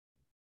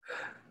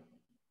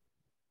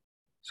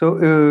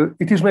So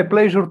it is my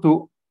pleasure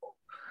to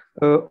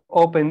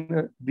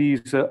open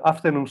this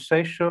afternoon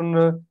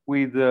session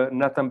with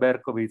Nathan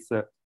Berkovits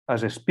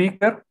as a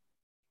speaker.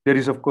 There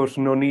is, of course,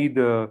 no need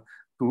to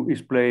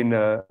explain,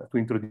 to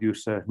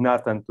introduce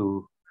Nathan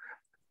to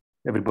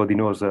everybody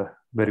knows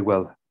very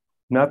well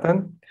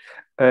Nathan.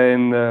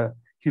 And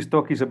his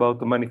talk is about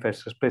the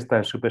manifest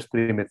spacetime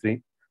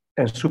supersymmetry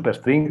and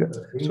superstring.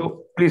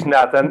 So please,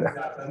 Nathan.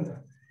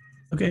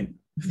 Okay,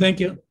 thank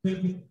you.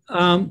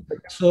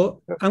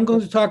 So I'm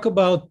going to talk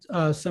about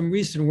some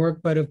recent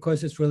work, but of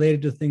course it's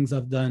related to things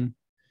I've done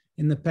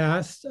in the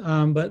past.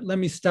 But let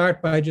me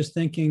start by just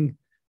thanking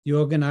the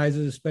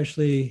organizers,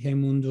 especially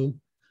Reimundo,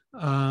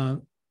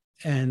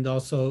 and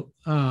also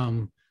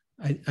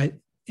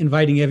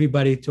inviting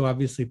everybody to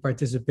obviously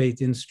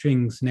participate in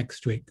strings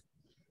next week.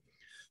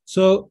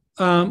 So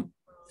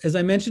as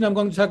I mentioned, I'm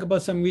going to talk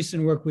about some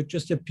recent work which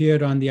just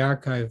appeared on the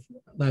archive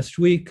last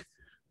week.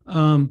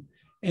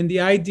 And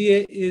the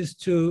idea is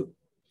to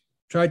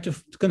try to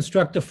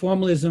construct a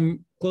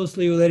formalism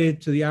closely related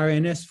to the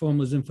RNS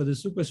formalism for the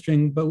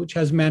superstring, but which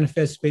has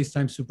manifest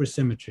spacetime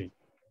supersymmetry.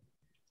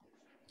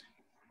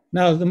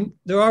 Now,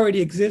 there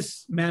already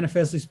exists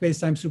manifestly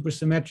spacetime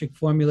supersymmetric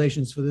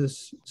formulations for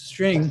this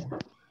string,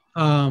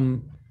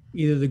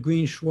 either the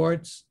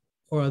Green-Schwarz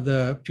or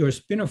the pure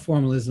spinor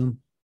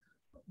formalism,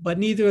 but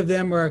neither of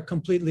them are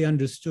completely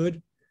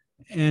understood.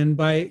 And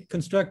by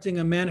constructing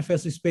a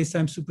manifestly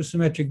spacetime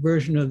supersymmetric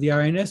version of the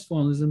RNS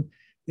formalism,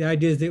 the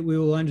idea is that we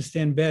will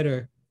understand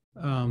better,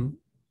 or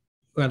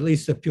at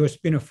least the pure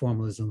spinor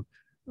formalism,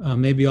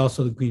 maybe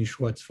also the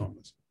Green-Schwarz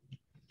formalism.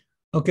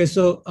 Okay,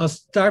 so I'll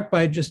start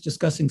by just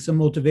discussing some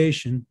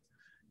motivation,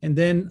 and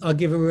then I'll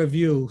give a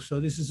review. So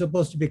this is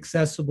supposed to be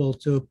accessible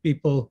to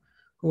people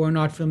who are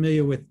not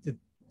familiar with the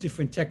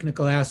different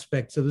technical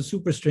aspects of the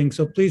superstring.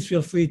 So please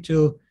feel free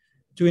to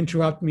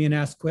interrupt me and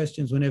ask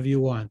questions whenever you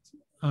want.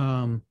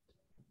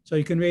 So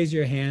you can raise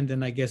your hand,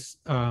 and I guess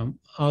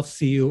I'll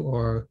see you,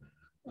 or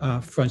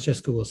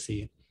Francesca will see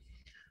you.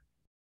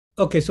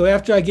 Okay, so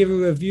after I give a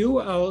review,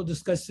 I'll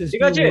discuss this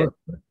new work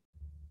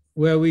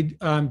where we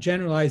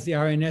generalize the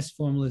RNS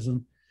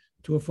formalism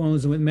to a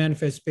formalism with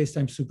manifest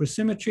spacetime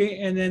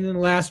supersymmetry. And then in the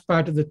last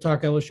part of the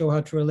talk, I will show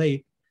how to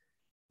relate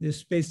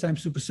this spacetime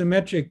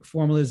supersymmetric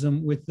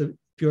formalism with the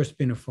pure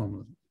spinor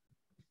formalism.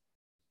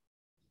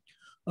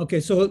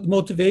 Okay, so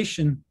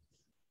motivation.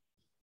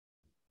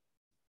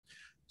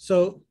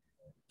 So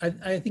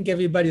I think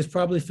everybody is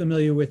probably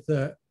familiar with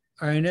the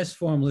RNS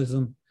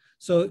formalism.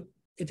 So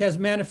it has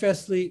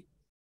manifestly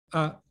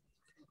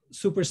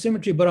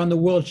supersymmetry, but on the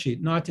world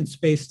sheet, not in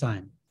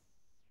space-time.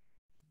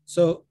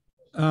 So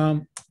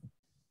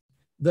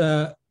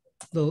the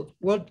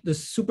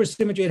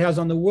supersymmetry it has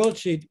on the world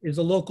sheet is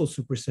a local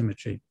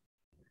supersymmetry.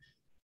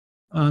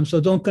 So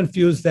don't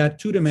confuse that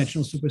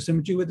two-dimensional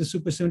supersymmetry with the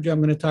supersymmetry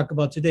I'm going to talk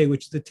about today,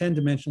 which is the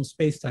 10-dimensional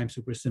space-time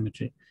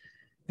supersymmetry.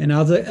 And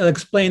I'll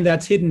explain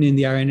that's hidden in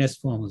the RNS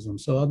formalism.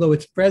 So although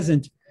it's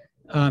present,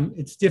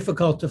 it's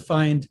difficult to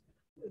find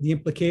the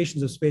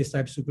implications of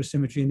space-time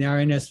supersymmetry in the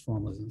RNS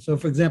formalism. So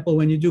for example,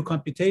 when you do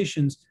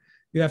computations,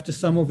 you have to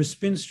sum over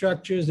spin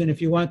structures. And if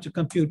you want to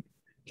compute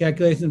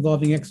calculations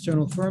involving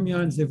external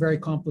fermions, they're very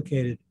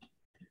complicated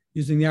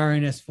using the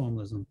RNS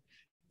formalism.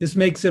 This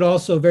makes it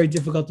also very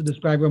difficult to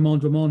describe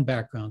Ramond-Ramond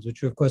backgrounds,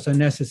 which of course are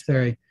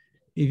necessary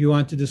if you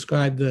want to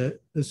describe the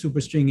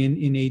superstring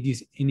in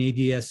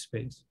ADS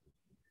space.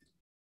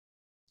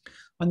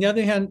 On the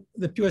other hand,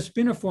 the pure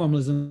spinor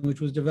formalism,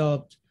 which was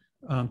developed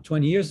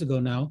 20 years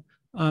ago now,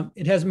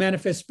 it has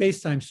manifest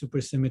spacetime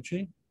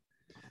supersymmetry,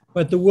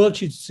 but the world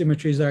sheet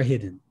symmetries are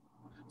hidden.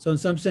 So in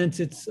some sense,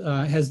 it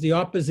has the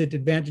opposite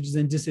advantages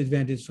and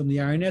disadvantages from the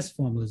RNS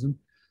formalism.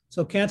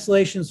 So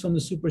cancellations from the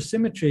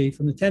supersymmetry,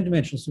 from the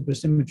 10-dimensional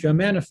supersymmetry are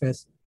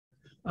manifest,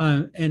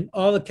 and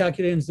all the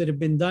calculations that have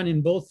been done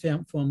in both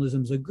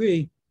formalisms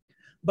agree.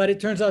 But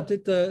it turns out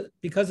that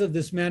because of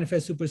this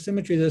manifest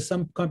supersymmetry, there's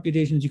some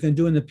computations you can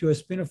do in the pure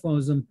spinor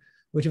formalism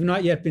which have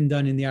not yet been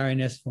done in the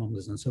RNS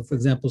formalism. So for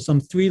example,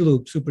 some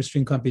 3-loop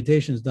superstring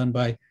computations done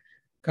by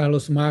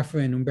Carlos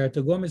Mafra and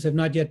Humberto Gomez have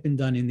not yet been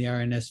done in the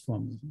RNS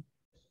formalism.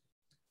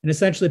 And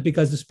essentially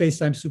because the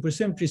spacetime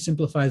supersymmetry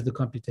simplifies the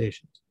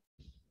computations.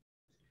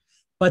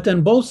 But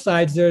on both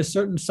sides, there are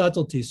certain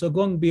subtleties. So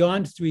going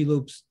beyond 3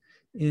 loops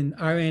in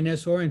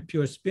RNS or in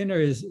pure spinor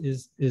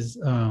is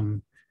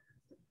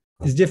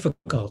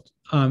difficult,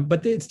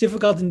 but it's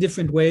difficult in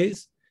different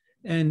ways.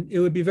 And it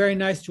would be very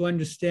nice to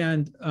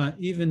understand,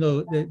 even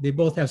though they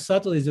both have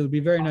subtleties, it would be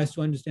very nice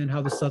to understand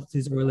how the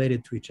subtleties are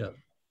related to each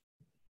other.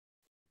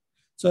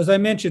 So as I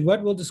mentioned,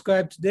 what we'll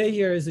describe today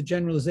here is a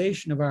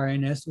generalization of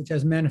RNS, which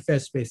has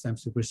manifest spacetime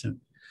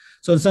supersymmetry.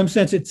 So in some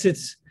sense, it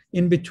sits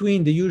in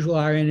between the usual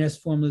RNS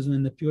formalism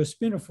and the pure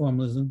spinor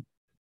formalism.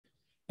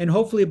 And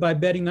hopefully by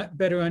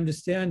better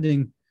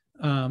understanding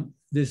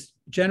this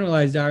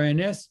generalized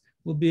RNS,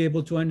 we'll be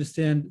able to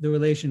understand the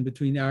relation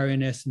between the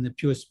RNS and the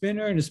pure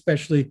spinor, and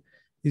especially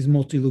these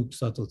multi-loop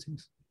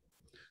subtleties.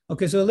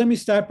 Okay, so let me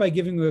start by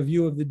giving a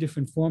review of the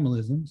different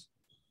formalisms.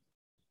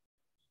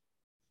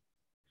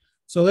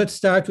 So let's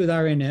start with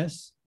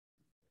RNS.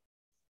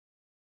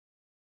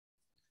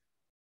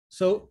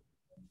 So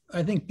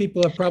I think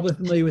people are probably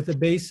familiar with the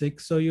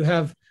basics. So you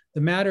have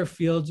the matter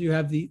fields, you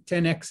have the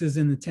 10 X's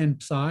and the 10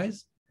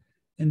 psi's.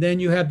 And then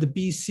you have the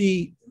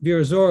BC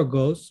Virasoro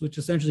ghosts, which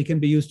essentially can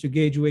be used to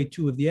gauge away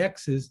 2 of the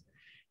X's.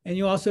 And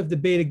you also have the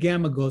beta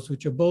gamma ghosts,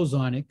 which are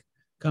bosonic,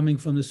 coming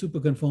from the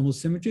superconformal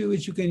symmetry,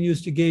 which you can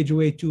use to gauge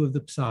away 2 of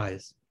the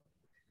psi's.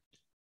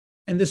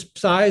 And the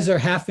psi's are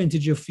half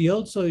integer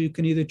fields, so you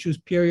can either choose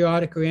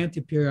periodic or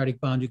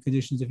anti-periodic boundary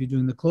conditions if you're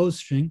doing the closed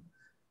string.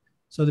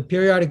 So the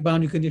periodic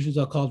boundary conditions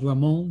are called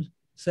Ramond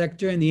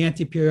sector, and the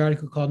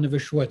anti-periodic are called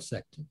Nevers-Schwarz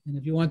sector. And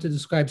if you want to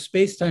describe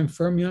space-time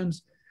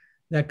fermions,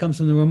 that comes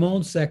from the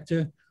Ramond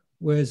sector,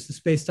 whereas the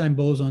space-time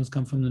bosons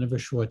come from the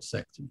Nevers-Schwarz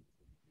sector.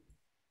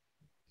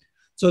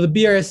 So the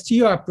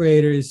BRST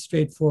operator is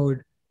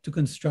straightforward to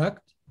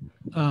construct.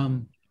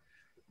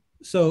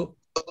 So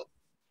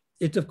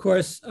it, of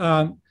course,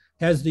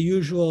 has the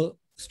usual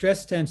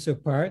stress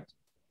tensor part.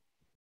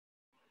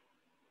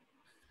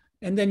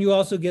 And then you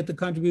also get the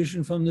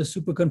contribution from the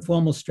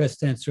superconformal stress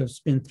tensor of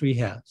spin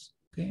 3/2.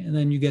 Okay? And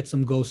then you get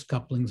some ghost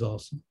couplings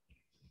also.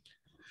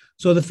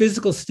 So the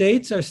physical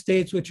states are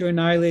states which are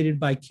annihilated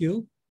by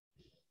Q.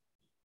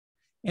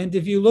 And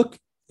if you look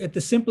at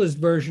the simplest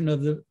version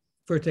of the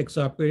vertex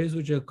operators,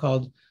 which are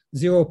called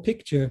zero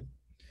picture,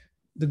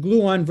 the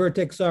gluon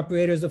vertex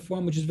operator is a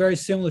form which is very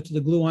similar to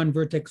the gluon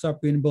vertex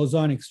operator in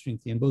bosonic string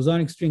theory. In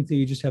bosonic string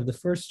theory, you just have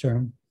the first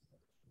term.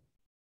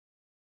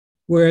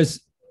 Whereas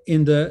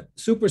in the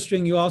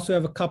superstring, you also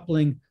have a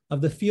coupling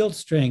of the field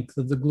strength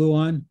of the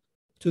gluon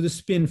to the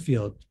spin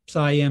field,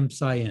 psi m,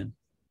 psi n.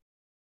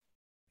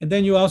 And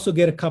then you also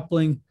get a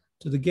coupling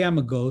to the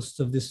gamma ghosts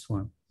of this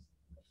form.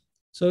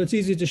 So it's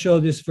easy to show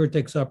this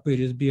vertex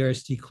operator is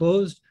BRST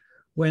closed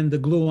when the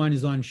gluon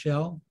is on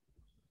shell.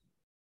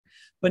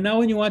 But now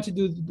when you want to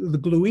do the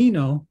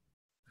gluino,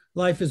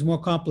 life is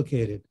more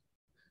complicated.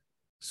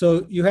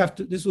 So you have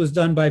to, this was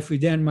done by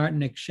Frieden,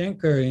 Martinek,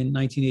 Schenker in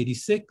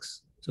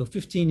 1986. So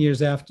 15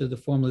 years after the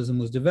formalism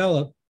was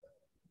developed.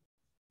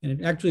 And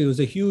it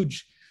was a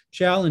huge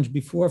challenge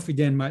before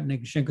Frieden,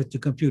 Martinek, Schenker to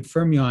compute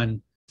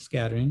fermion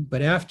scattering,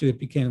 but after it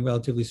became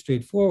relatively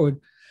straightforward.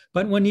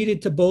 But one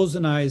needed to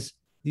bosonize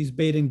these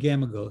beta and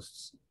gamma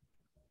ghosts.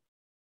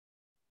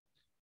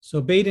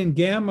 So beta and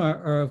gamma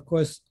are, of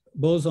course,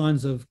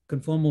 bosons of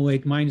conformal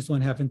weight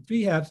 -1/2 and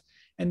 3/2,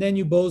 and then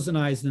you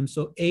bosonize them.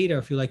 So eta,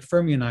 if you like,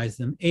 fermionize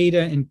them.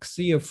 Eta and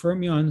Xi are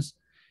fermions,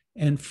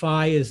 and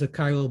phi is a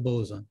chiral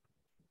boson.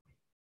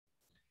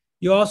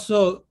 You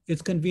also,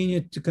 it's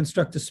convenient to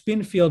construct a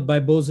spin field by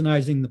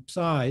bosonizing the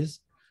psi's.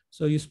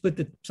 So you split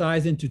the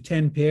psi's into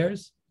 10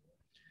 pairs,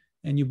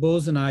 and you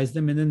bosonize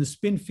them, and then the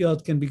spin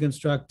field can be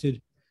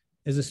constructed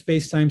as a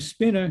space-time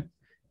spinner,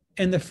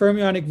 and the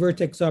fermionic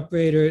vertex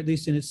operator, at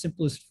least in its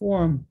simplest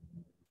form,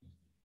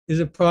 is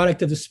a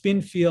product of the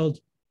spin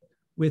field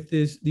with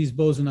these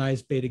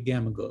bosonized beta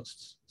gamma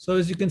ghosts. So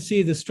as you can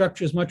see, the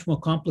structure is much more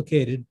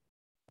complicated.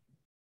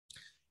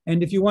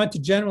 And if you want to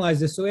generalize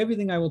this, so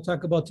everything I will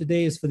talk about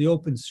today is for the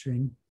open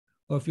string,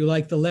 or if you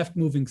like, the left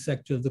moving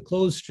sector of the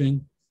closed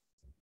string.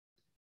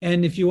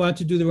 And if you want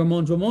to do the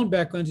Ramond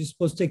backgrounds, you're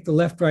supposed to take the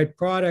left-right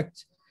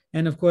product.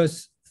 And of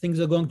course, things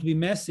are going to be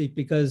messy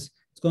because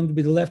it's going to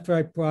be the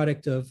left-right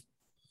product of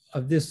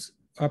this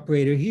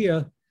operator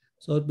here.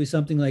 So it'll be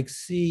something like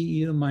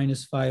C e to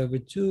minus phi over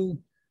 2.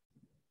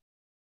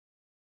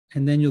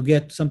 And then you'll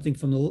get something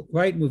from the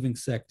right moving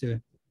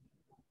sector.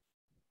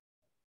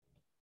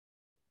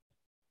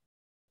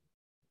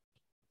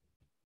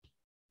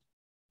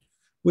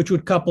 Which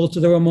would couple to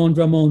the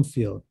Ramond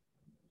field.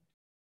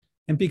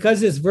 And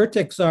because this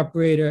vertex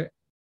operator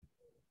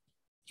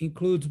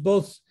includes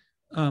both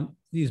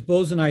these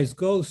bosonized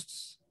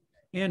ghosts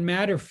and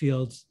matter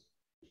fields,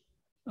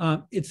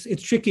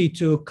 it's tricky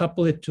to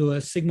couple it to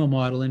a sigma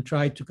model and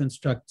try to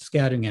construct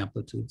scattering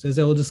amplitudes. As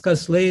I will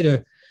discuss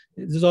later,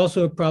 there's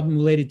also a problem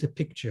related to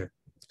picture.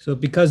 So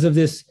because of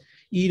this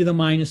e to the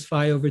minus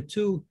phi over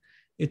 2,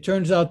 it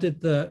turns out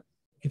that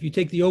if you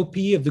take the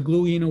OP of the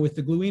gluino with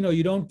the gluino,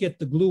 you don't get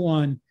the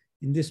gluon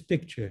in this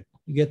picture.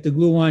 You get the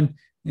gluon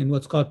in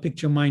what's called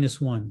picture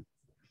 -1.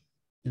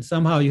 And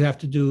somehow you have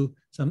to do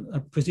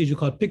a procedure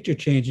called picture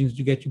changing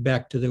to get you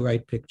back to the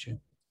right picture.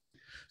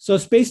 So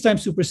space-time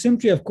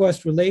supersymmetry, of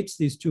course, relates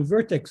these two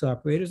vertex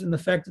operators, and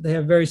the fact that they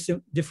have very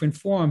different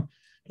form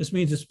just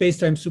means that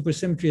space-time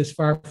supersymmetry is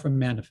far from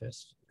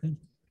manifest. Okay?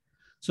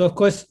 So of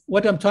course,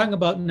 what I'm talking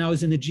about now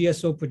is in the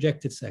GSO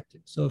projected sector.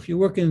 So if you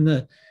work in the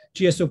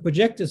GSO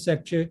projected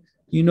sector,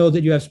 you know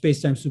that you have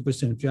space-time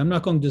supersymmetry. I'm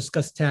not going to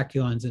discuss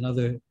tachyons and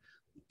other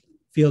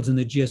fields in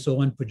the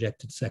GSO1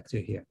 projected sector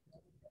here.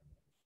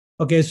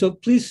 Okay, so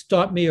please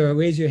stop me or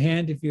raise your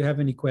hand if you have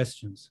any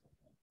questions.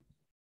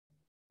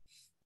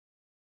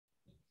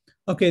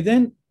 Okay,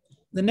 then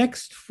the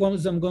next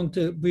formalism I'm going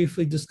to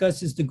briefly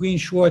discuss is the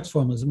Green-Schwarz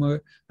formalism,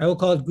 or I will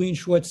call it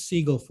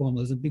Green-Schwarz-Siegel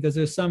formalism, because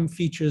there are some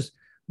features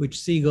which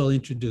Siegel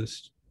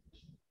introduced.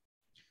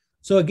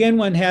 So again,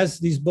 one has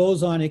these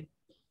bosonic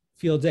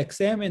fields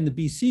XM and the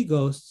BC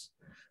ghosts,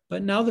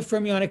 but now the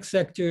fermionic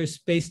sector is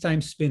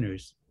space-time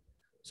spinners.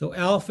 So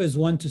alpha is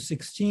 1 to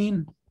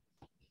 16,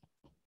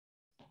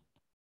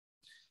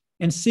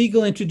 And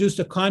Siegel introduced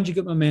a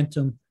conjugate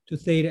momentum to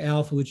theta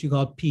alpha, which he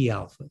called P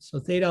alpha. So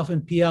theta alpha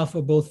and P alpha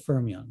are both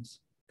fermions.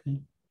 Okay.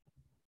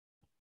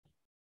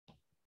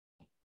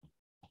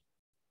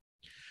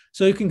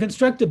 So you can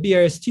construct a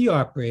BRST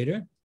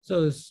operator.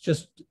 So it's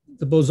just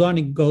the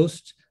bosonic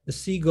ghost, the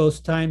C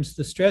ghost times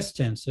the stress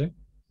tensor.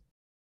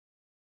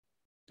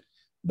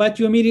 But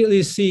you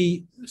immediately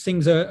see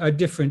things are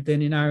different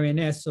than in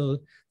RNS. So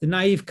the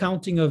naive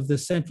counting of the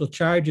central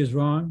charge is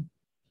wrong.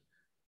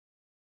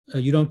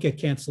 You don't get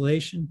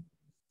cancellation.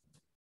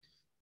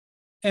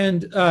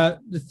 And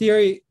the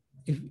theory,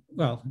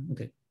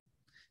 okay.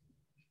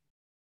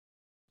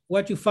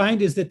 What you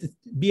find is that the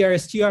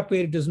BRST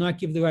operator does not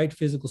give the right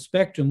physical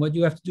spectrum. What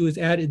you have to do is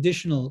add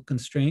additional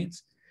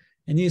constraints.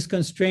 And these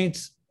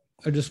constraints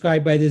are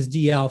described by this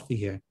D alpha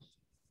here.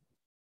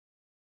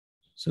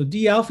 So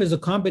D alpha is a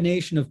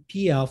combination of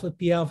P alpha.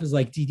 P alpha is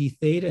like DD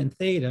theta and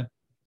theta.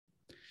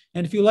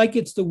 And if you like,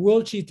 it's the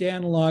worldsheet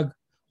analog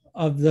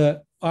of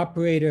the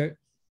operator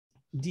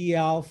D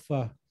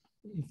alpha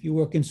if you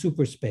work in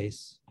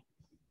superspace.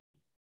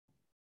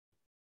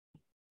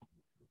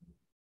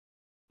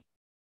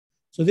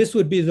 So this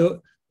would be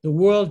the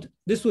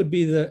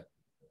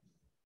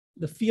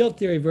field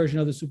theory version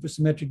of the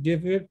supersymmetric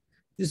derivative.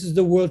 This is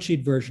the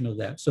worldsheet version of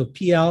that. So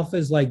P alpha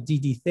is like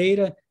DD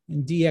theta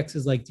and DX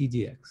is like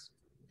DDX.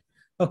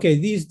 Okay,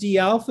 these D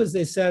alphas,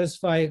 they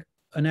satisfy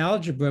an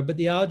algebra, but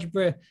the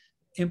algebra,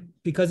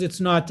 because it's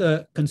not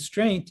a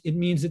constraint, it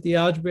means that the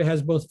algebra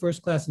has both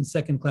first class and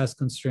second class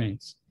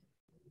constraints.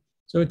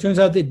 So it turns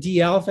out that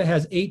D alpha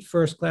has 8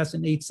 first class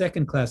and 8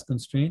 second class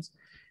constraints.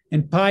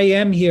 And pi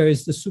m here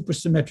is the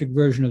supersymmetric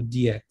version of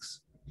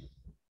dx.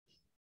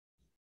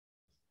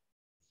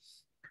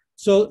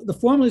 So the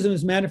formalism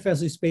is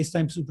manifestly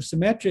space-time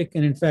supersymmetric.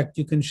 And in fact,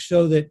 you can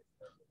show that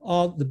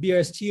all the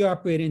BRST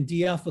operator and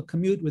D alpha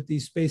commute with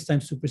these space-time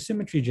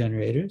supersymmetry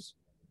generators.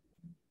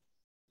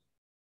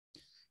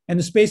 And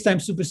the space-time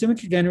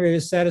supersymmetry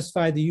generators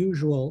satisfy the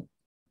usual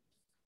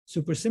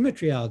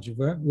supersymmetry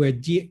algebra, where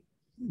the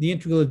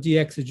integral of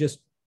dx is just,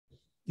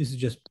 this is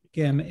just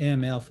gamma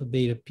m alpha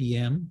beta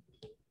pm.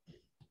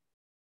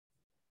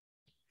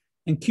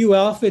 And Q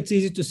alpha, it's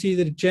easy to see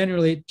that it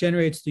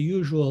generates the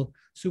usual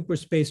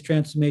superspace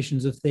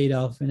transformations of theta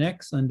alpha and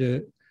x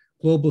under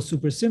global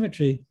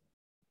supersymmetry.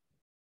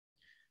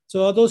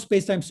 So although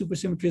space-time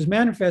supersymmetry is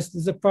manifest,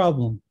 there's a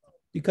problem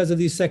because of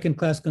these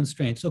second-class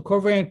constraints. So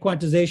covariant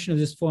quantization of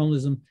this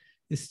formalism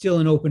is still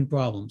an open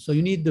problem. So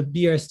you need the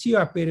BRST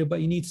operator,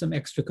 but you need some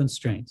extra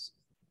constraints.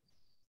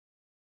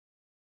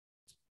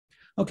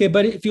 Okay,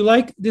 but if you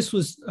like, this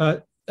was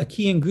a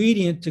key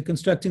ingredient to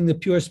constructing the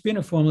pure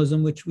spinor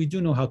formalism, which we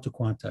do know how to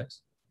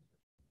quantize.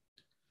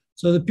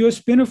 So the pure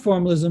spinor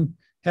formalism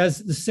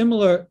has the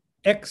similar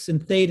x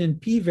and theta and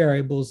p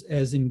variables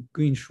as in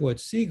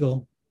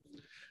Green-Schwarz-Siegel,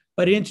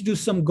 but it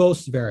introduced some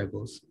ghost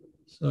variables.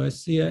 So I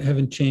see I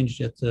haven't changed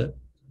yet.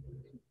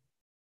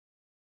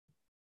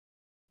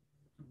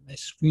 My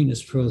screen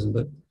is frozen,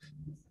 but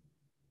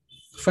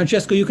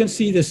Francesco, you can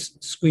see this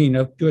screen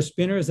of pure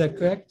spinor, is that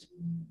correct?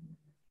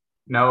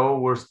 No,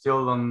 we're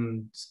still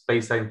on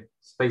space-time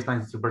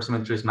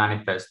supersymmetry is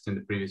manifest in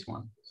the previous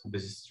one. So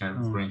this is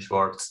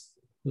Green-Schwarz.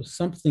 So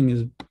something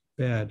is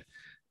bad.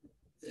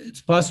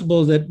 It's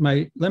possible that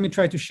let me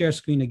try to share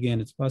screen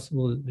again. It's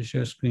possible that the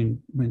share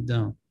screen went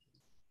down.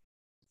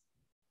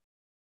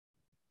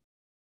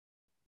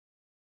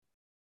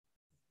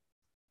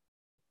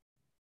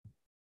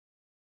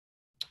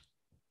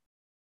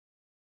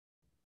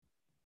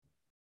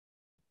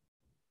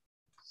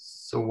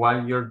 So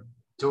while you're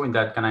doing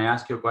that, can I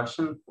ask you a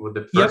question with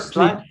the first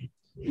slide?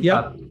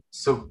 Yeah.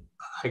 So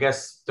I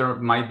guess there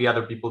might be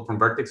other people from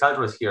vertex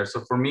algebras here.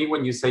 So for me,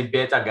 when you say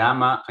beta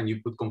gamma and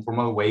you put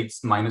conformal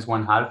weights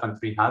 -1/2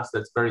 and 3/2,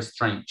 that's very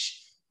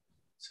strange.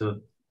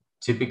 So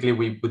typically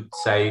we would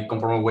say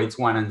conformal weights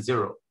 1 and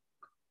 0.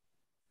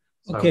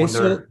 So okay, I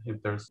wonder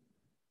if there's.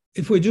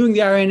 If we're doing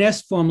the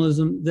RNS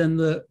formalism, then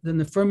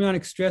the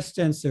fermionic stress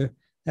tensor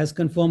has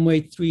conformal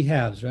weight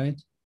 3/2, right?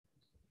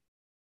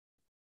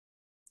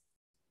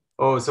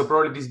 Oh, so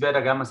probably these beta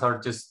gammas are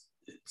just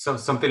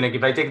something like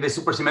if I take the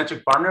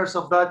supersymmetric partners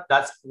of that,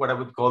 that's what I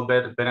would call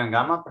beta and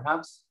gamma,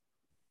 perhaps.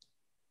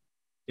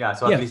 Yeah,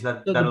 so at least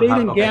that. So the beta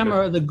and gamma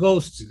are the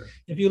ghosts.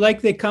 If you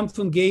like, they come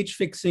from gauge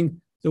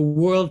fixing the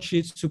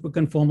worldsheet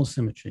superconformal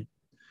symmetry.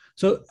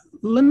 So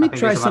let me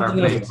try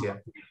something else. Yeah.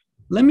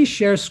 Let me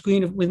share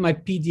screen with my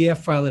PDF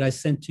file that I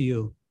sent to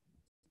you.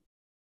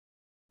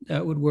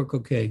 That would work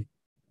okay.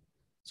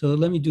 So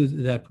let me do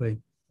it that way.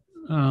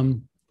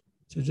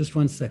 So just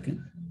 1 second.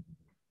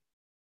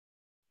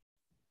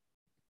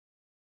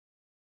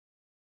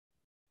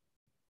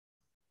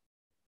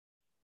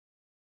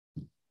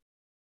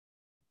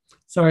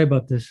 Sorry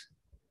about this.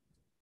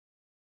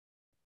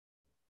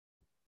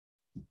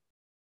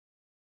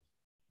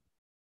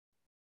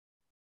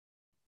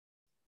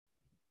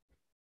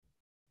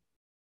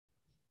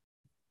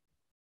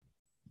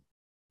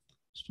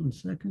 Just 1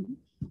 second.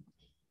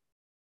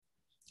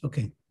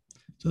 Okay.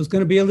 So it's going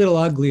to be a little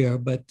uglier,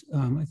 but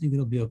I think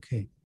it'll be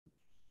okay.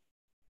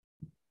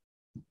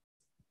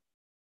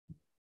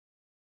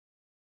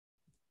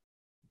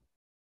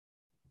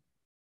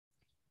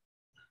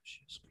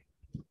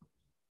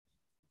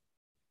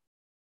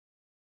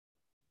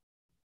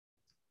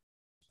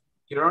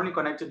 You're only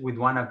connected with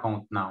one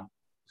account now.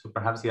 So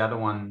perhaps the other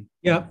one.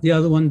 Yeah, the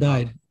other one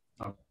died.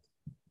 Okay.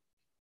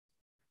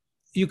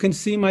 You can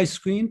see my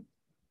screen?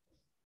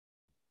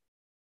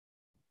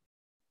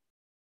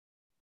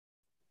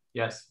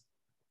 Yes.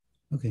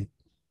 Okay.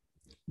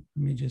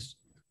 Let me just.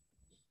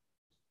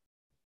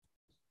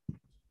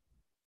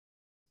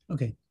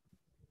 Okay.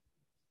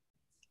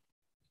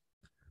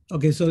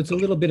 Okay, so it's a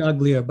little bit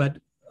uglier, but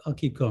I'll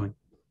keep going.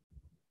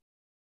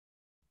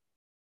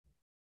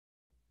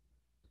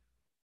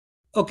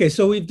 Okay,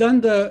 so we've done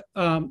the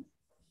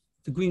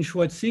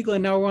Green-Schwarz-Siegel,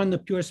 and now we're on the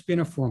pure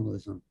spinor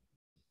formalism.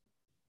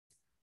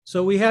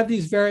 So we have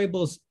these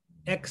variables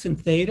x and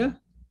theta,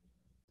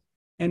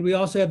 and we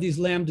also have these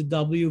lambda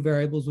w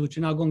variables, which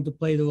are now going to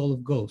play the role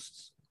of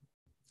ghosts.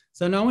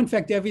 So now, in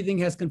fact, everything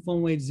has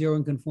conformal weight 0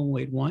 and conformal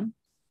weight 1.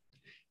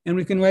 And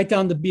we can write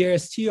down the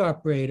BRST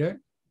operator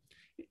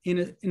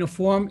in a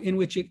form in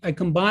which I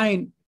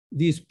combine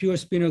these pure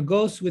spinor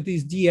ghosts with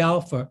these d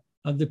alpha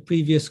of the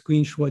previous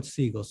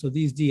Green-Schwarz-Siegel. So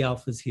these d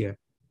alphas here.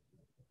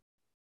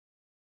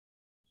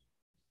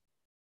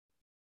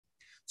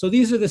 So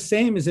these are the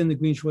same as in the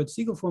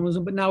Green-Schwarz-Siegel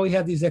formalism, but now we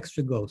have these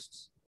extra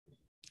ghosts.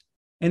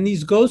 And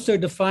these ghosts are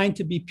defined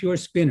to be pure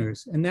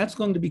spinors. And that's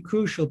going to be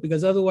crucial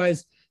because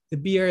otherwise the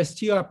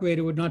BRST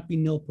operator would not be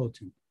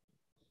nilpotent.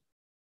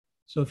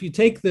 So if you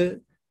take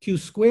the Q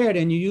squared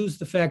and you use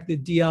the fact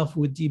that d alpha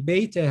with d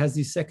beta has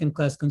these second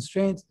class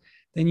constraints,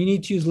 then you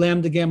need to use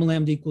lambda gamma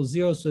lambda equals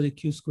 0 so that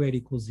Q squared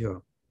equals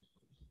 0.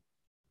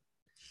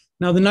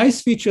 Now the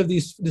nice feature of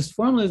this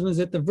formalism is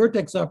that the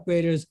vertex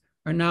operators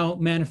are now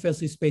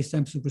manifestly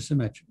spacetime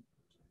supersymmetric.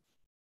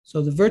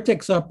 So the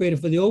vertex operator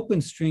for the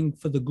open string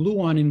for the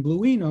gluon and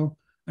gluino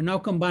are now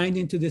combined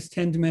into this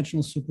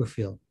 10-dimensional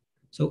superfield.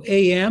 So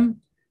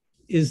AM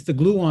is the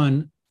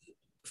gluon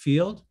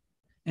field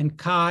and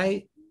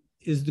chi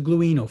is the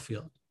gluino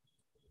field.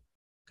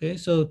 Okay,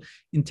 so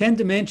in 10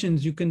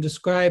 dimensions, you can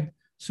describe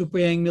super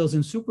Yang-Mills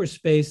in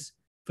superspace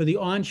for the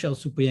on-shell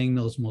super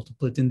Yang-Mills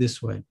multiplet in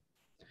this way.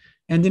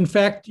 And in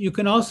fact, you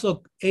can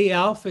also, A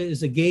alpha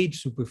is a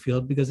gauge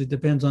superfield because it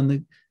depends on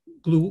the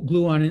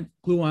gluon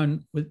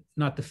with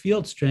not the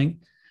field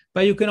strength,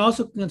 but you can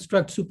also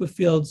construct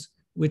superfields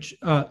which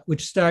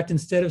start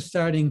instead of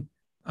starting,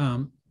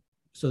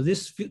 so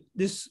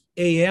this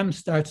AM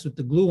starts with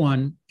the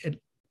gluon at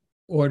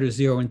order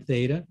 0 and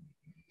theta.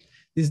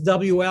 This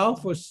W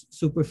alpha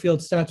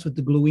superfield starts with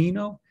the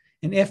gluino,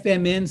 and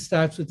FMN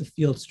starts with the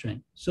field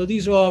strength. So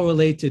these are all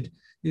related.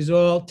 These are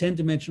all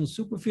 10-dimensional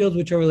superfields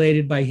which are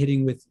related by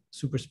hitting with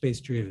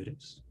superspace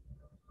derivatives.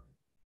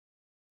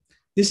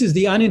 This is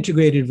the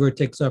unintegrated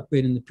vertex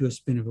operator in the pure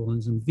spinor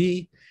formalism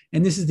V,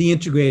 and this is the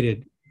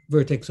integrated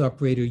vertex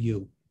operator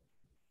U.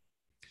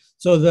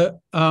 So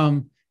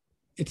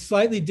it's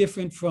slightly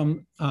different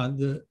from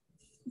the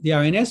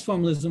RNS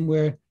formalism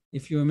where,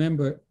 if you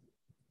remember,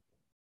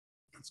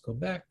 let's go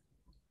back.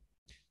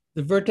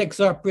 The vertex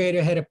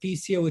operator had a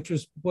piece here which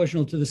was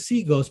proportional to the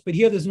C ghost, but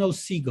here there's no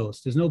C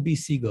ghost, there's no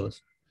BC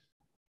ghost.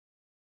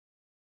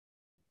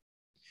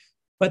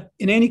 But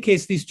in any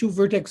case, these two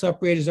vertex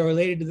operators are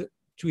related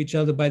to each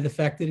other by the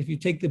fact that if you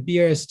take the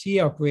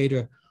BRST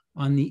operator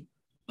on the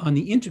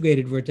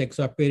integrated vertex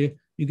operator,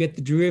 you get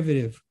the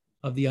derivative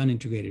of the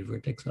unintegrated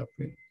vertex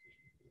operator.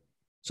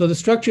 So the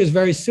structure is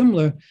very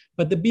similar,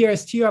 but the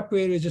BRST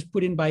operator is just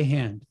put in by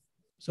hand.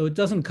 So it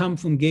doesn't come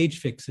from gauge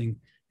fixing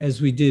as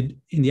we did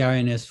in the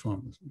RNS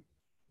formalism.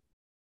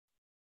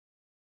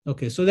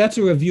 Okay, so that's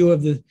a review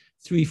of the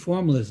three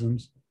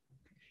formalisms.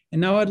 And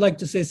now I'd like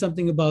to say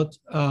something about,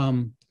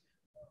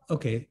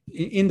 okay,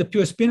 in the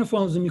pure spinor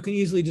formalism, you can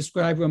easily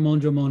describe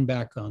Ramon-Ramon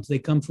backgrounds. They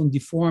come from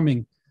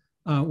deforming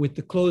with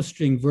the closed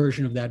string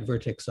version of that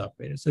vertex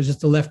operator. So it's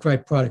just the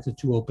left-right product of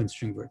two open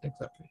string vertex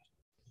operators.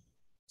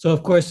 So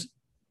of course,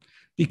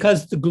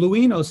 because the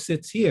gluino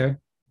sits here,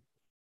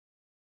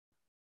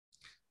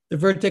 the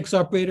vertex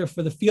operator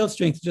for the field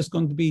strength is just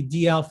going to be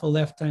d alpha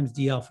left times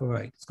d alpha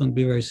right. It's going to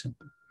be very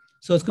simple.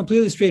 So it's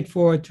completely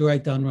straightforward to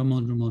write down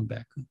Ramon-Ramon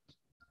backgrounds.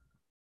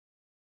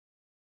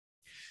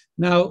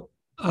 Now,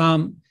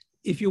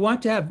 if you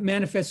want to have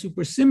manifest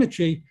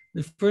supersymmetry,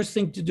 the first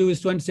thing to do is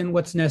to understand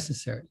what's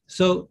necessary.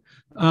 So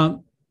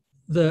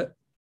the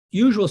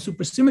usual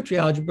supersymmetry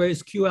algebra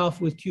is Q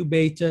alpha with Q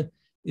beta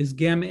is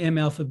gamma M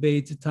alpha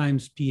beta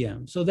times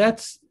PM. So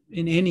that's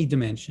in any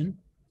dimension.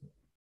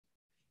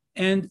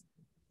 And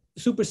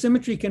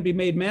supersymmetry can be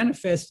made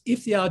manifest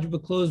if the algebra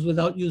closes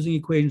without using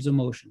equations of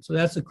motion. So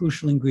that's a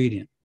crucial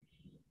ingredient.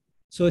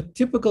 So a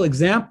typical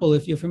example,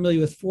 if you're familiar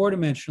with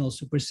four-dimensional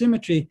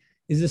supersymmetry,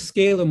 is a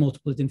scalar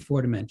multiplet in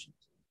 4 dimensions.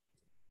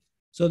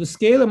 So the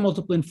scalar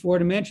multiplet in 4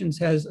 dimensions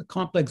has a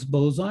complex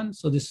boson,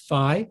 so this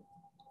phi,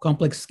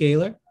 complex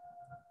scalar.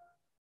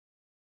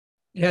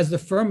 It has the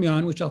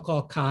fermion, which I'll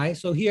call chi.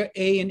 So here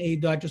A and A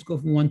dot just go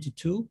from 1 to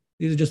 2.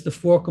 These are just the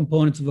 4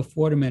 components of a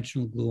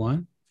 4-dimensional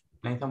gluon.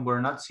 Nathan,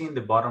 we're not seeing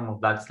the bottom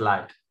of that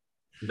slide,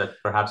 that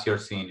perhaps you're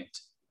seeing it.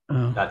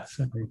 Oh, that's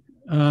sorry.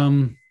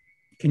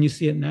 Can you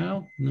see it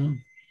now? No.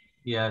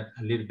 Yeah,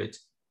 a little bit.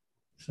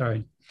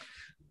 Sorry.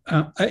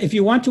 If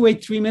you want to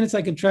wait 3 minutes,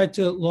 I can try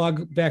to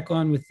log back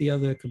on with the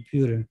other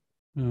computer.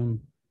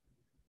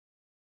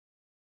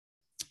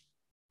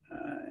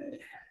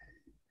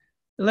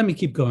 Let me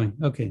keep going.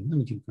 Okay, let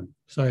me keep going.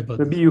 Sorry about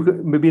maybe this.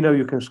 Maybe now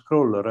you can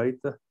scroll, right?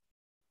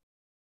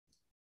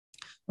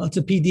 Well, it's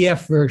a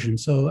PDF version,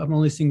 so I'm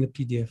only seeing the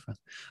PDF.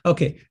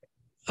 Okay,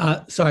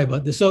 sorry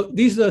about this. So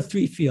these are the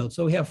three fields.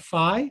 So we have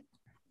phi,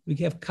 we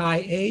have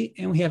chi-A,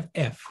 and we have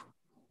F.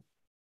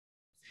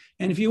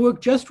 And if you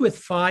work just with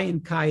phi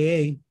and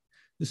chi-A,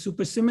 the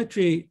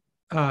supersymmetry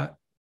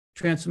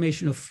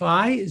transformation of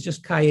phi is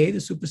just chi-A. The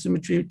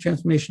supersymmetry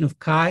transformation of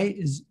chi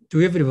is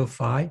derivative of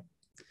phi.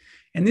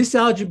 And this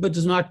algebra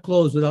does not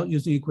close without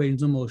using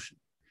equations of motion.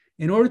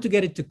 In order to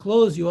get it to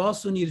close, you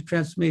also need a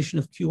transformation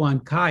of Q on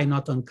chi,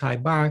 not on chi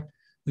bar,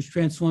 which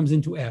transforms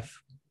into F.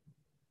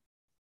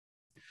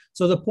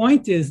 So the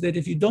point is that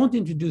if you don't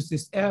introduce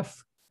this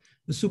F,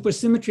 the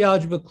supersymmetry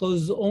algebra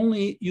closes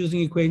only using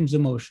equations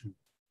of motion,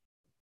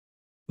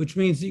 which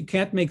means you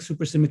can't make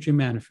supersymmetry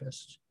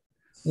manifest.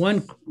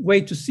 One way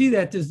to see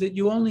that is that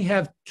you only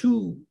have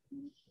two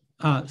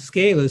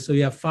scalars, so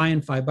you have phi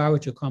and phi bar,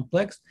 which are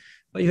complex,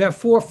 but you have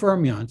four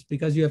fermions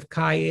because you have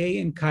chi-A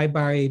and chi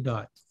bar A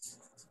dot.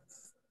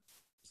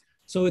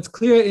 So it's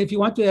clear if you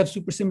want to have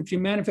supersymmetry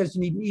manifest,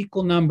 you need an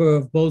equal number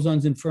of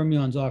bosons and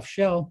fermions off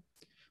shell,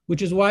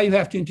 which is why you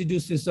have to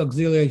introduce this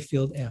auxiliary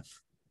field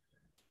F.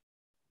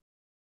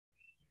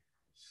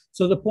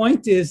 So the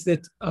point is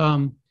that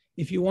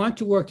if you want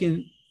to work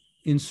in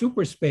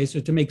superspace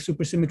or to make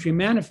supersymmetry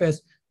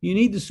manifest, you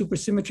need the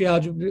supersymmetry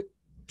algebra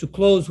to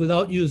close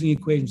without using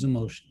equations of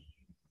motion.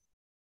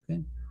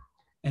 Okay?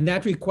 And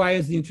that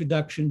requires the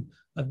introduction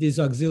of this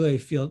auxiliary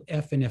field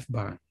F and F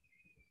bar.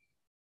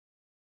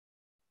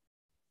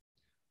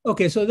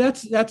 Okay, so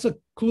that's a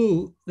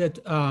clue that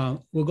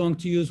we're going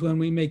to use when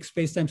we make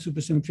spacetime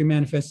supersymmetry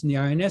manifest in the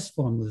RNS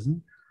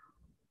formalism.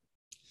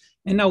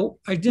 And now,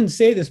 I didn't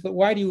say this, but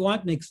why do you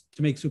want to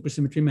make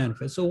supersymmetry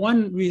manifest? So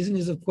one reason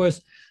is, of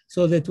course,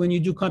 so that when you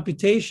do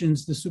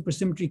computations, the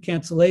supersymmetry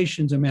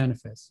cancellations are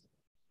manifest.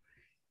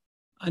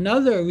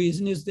 Another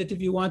reason is that if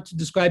you want to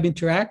describe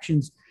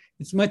interactions,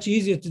 it's much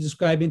easier to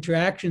describe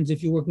interactions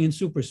if you're working in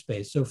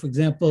superspace. So for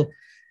example,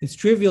 it's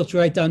trivial to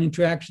write down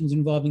interactions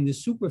involving the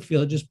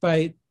superfield just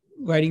by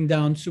writing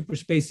down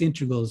superspace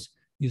integrals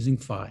using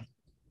phi.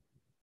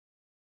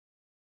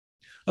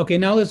 Okay,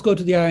 now let's go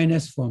to the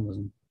RNS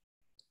formalism.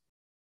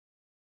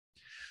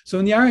 So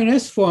in the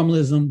RNS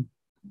formalism,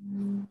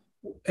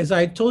 as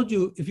I told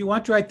you, if you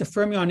want to write the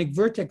fermionic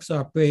vertex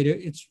operator,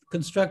 it's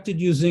constructed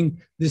using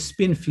this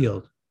spin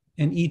field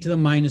and e to the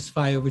minus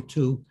phi over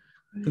 2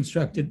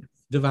 constructed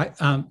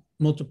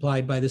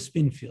multiplied by the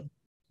spin field.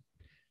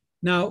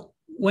 Now,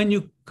 when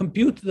you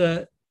compute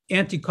the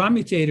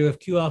anti-commutator of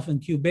Q alpha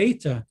and Q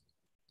beta,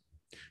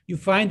 you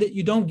find that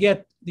you don't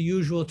get the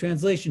usual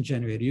translation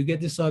generator. You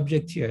get this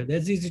object here.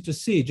 That's easy to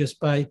see just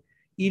by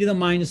e to the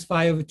minus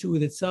phi over 2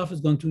 with itself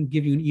is going to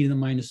give you an e to the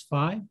minus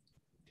phi.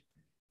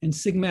 And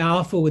sigma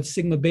alpha with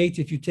sigma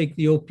beta, if you take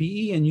the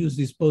OPE and use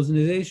this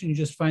bosonization, you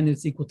just find that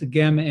it's equal to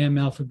gamma m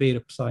alpha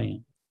beta psi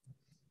m.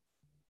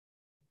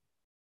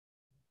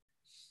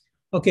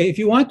 Okay, if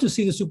you want to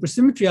see the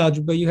supersymmetry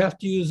algebra, you have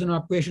to use an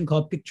operation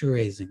called picture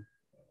raising.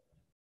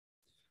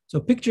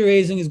 So picture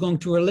raising is going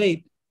to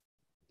relate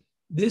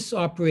this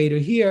operator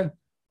here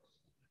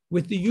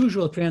with the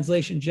usual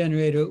translation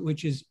generator,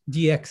 which is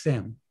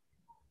dxm.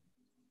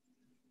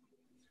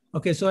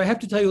 Okay, so I have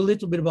to tell you a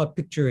little bit about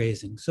picture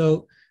raising.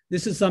 So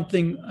this is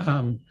something,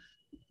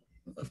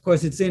 of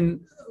course, it's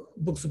in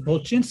books of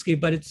Bolchinski,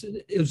 but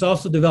it was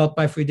also developed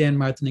by Friedan,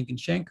 Martinic, and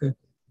Schenker.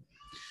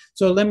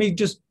 So let me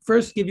just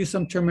first give you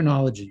some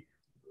terminology.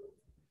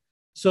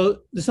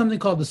 So there's something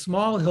called the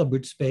small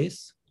Hilbert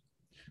space,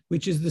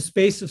 which is the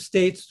space of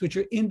states which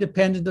are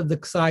independent of the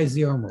Xi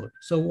zero mode.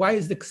 So why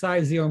is the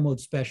Xi zero mode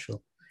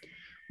special?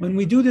 When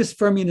we do this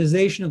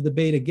fermionization of the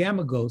beta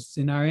gamma ghosts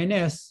in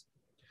RNS,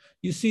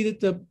 you see that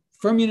the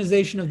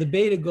fermionization of the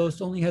beta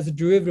ghost only has a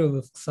derivative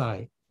of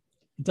Xi.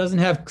 It doesn't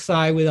have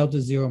Xi without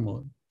the zero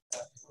mode.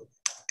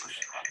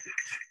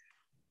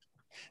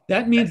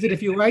 That means that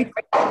if you write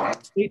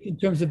states in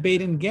terms of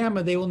beta and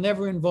gamma, they will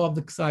never involve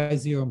the Xi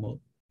zero mode.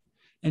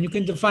 And you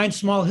can define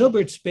small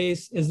Hilbert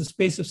space as the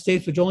space of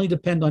states which only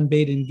depend on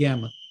beta and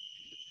gamma.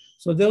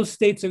 So those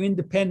states are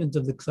independent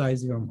of the Xi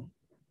zero mode.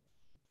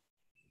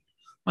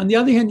 On the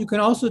other hand, you can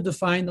also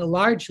define a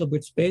large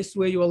Hilbert space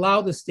where you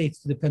allow the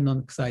states to depend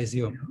on the Xi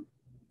zero mode.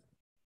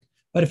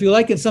 But if you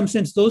like, in some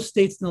sense, those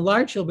states in the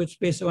large Hilbert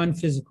space are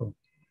unphysical.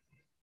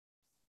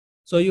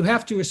 So you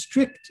have to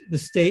restrict the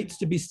states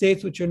to be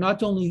states which are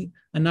not only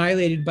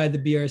annihilated by the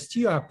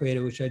BRST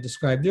operator, which I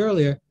described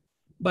earlier,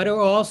 but are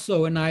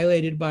also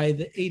annihilated by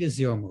the eta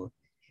zero mode.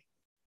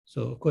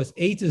 So of course,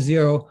 eta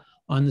zero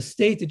on the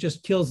state, it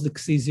just kills the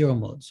Xi zero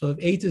mode. So if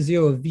eta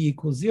zero of V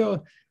equals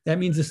 0, that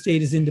means the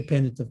state is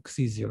independent of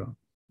Xi zero.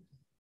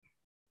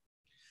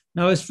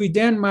 Now, as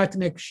Friedan,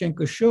 Martinic,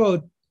 Schenker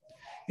showed,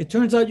 it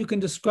turns out you can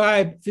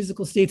describe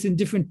physical states in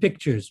different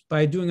pictures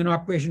by doing an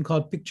operation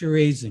called picture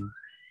raising,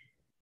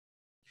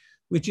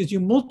 which is you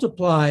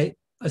multiply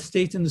a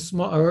state in the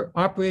small, or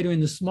operator in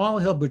the small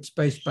Hilbert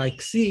space by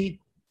Xi,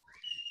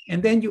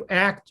 and then you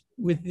act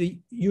with the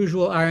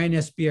usual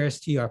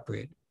RNS-BRST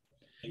operator.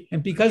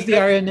 And because the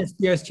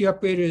RNS-BRST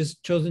operator is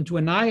chosen to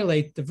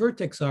annihilate the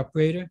vertex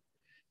operator,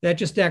 that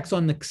just acts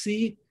on the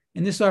Xi,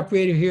 and this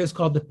operator here is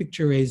called the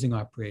picture raising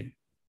operator.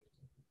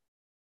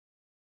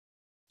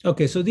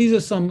 Okay, so these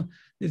are some,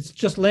 it's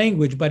just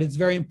language, but it's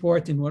very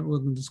important what we're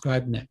going to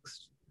describe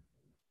next.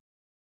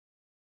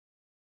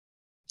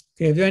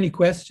 Okay, if there are any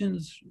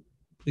questions,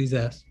 please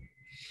ask.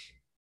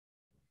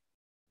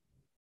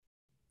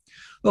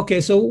 Okay,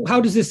 so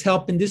how does this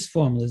help in this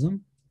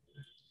formalism?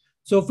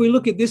 So if we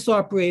look at this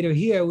operator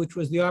here, which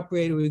was the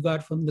operator we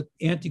got from the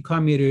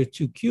anti-commutator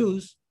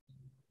 2Qs,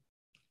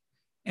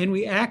 and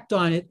we act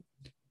on it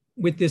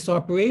with this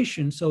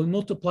operation, so we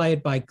multiply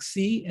it by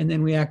Xi, and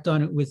then we act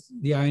on it with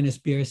the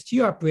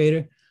RNS-BRST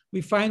operator,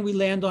 we find we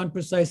land on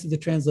precisely the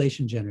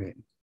translation generator.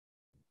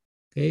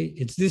 Okay,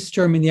 it's this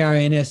term in the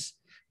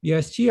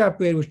RNS-BRST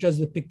operator which does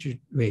the picture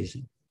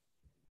raising.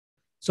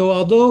 So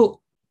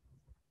although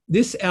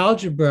this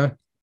algebra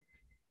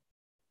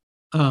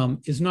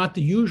is not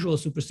the usual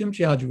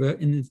supersymmetry algebra,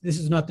 and this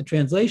is not the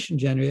translation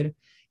generator,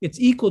 it's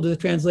equal to the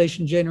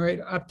translation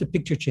generator up to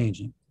picture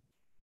changing.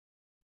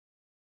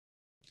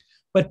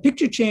 But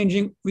picture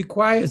changing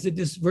requires that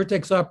this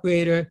vertex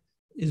operator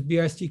is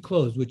BRST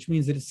closed, which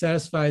means that it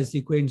satisfies the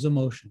equations of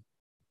motion.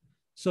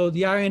 So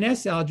the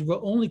RNS algebra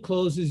only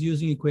closes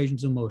using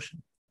equations of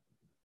motion.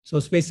 So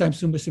spacetime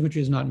supersymmetry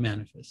is not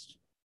manifest.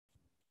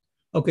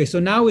 Okay, so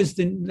now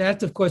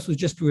that of course was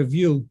just a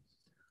review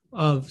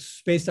of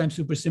spacetime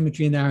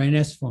supersymmetry in the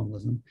RNS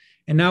formalism.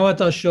 And now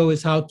what I'll show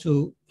is how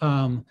to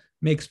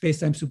make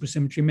spacetime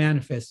supersymmetry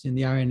manifest in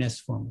the RNS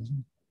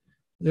formalism.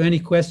 Are there any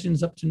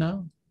questions up to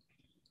now?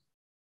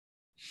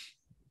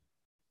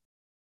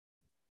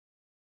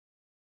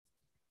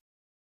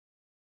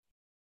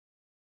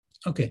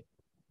 Okay,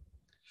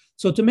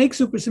 so to make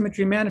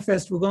supersymmetry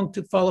manifest, we're going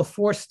to follow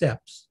 4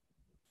 steps.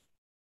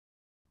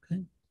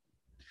 Okay,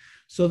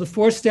 so the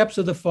 4 steps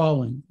are the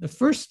following. The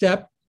first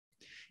step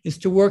is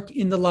to work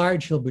in the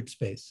large Hilbert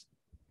space.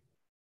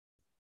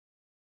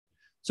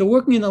 So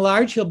working in the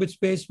large Hilbert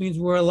space means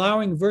we're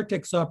allowing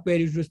vertex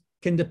operators which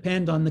can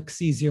depend on the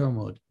Xi0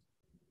 mode.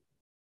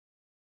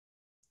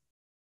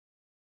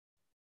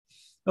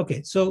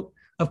 Okay, so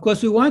of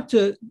course we want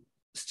to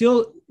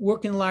still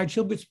work in large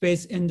Hilbert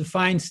space and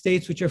define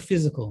states which are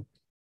physical.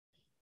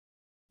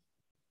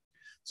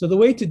 So the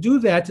way to do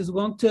that is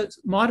we're going to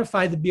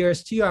modify the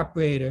BRST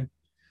operator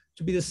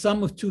to be the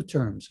sum of 2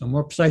 terms, or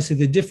more precisely,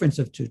 the difference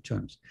of 2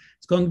 terms.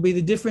 It's going to be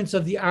the difference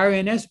of the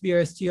RNS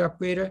BRST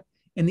operator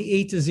and the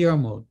A to 0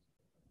 mode.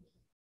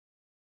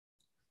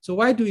 So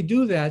why do we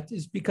do that?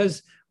 Is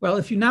because, well,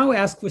 if you now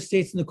ask for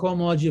states in the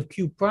cohomology of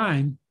Q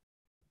prime,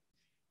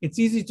 it's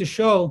easy to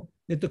show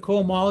that the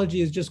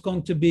cohomology is just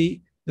going to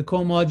be the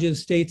cohomology of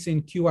states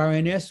in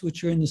QRNS,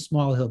 which are in the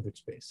small Hilbert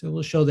space. So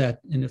we'll show that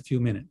in a few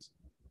minutes.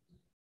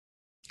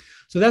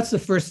 So that's the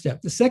first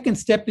step. The second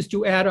step is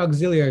to add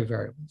auxiliary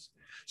variables.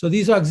 So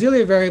these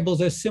auxiliary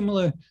variables are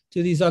similar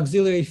to these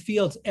auxiliary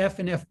fields F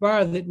and F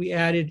bar that we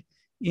added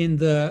in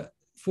the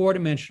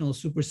 4-dimensional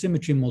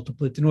supersymmetry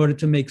multiplet in order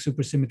to make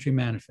supersymmetry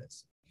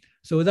manifest.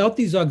 So without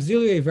these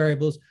auxiliary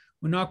variables,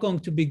 we're not going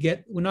to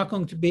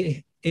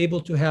be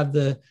able to have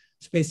the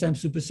spacetime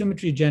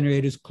supersymmetry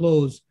generators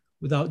close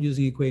without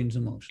using equations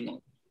of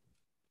motion.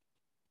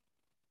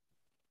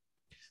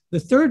 The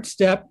third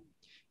step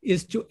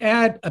is to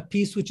add a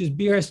piece which is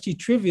BRST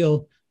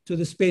trivial to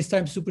the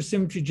spacetime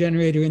supersymmetry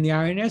generator in the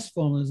RNS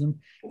formalism,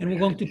 and we're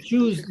going to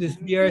choose this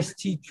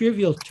BRST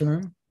trivial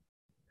term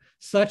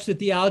such that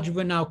the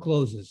algebra now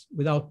closes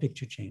without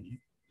picture changing.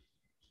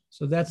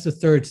 So that's the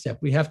third step.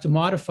 We have to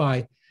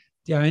modify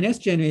the RNS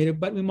generator,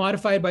 but we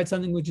modify it by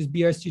something which is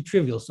BRST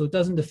trivial, so it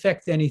doesn't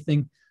affect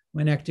anything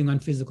when acting on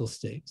physical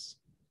states.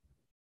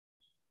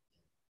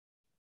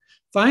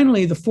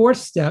 Finally, the fourth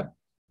step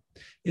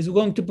is we're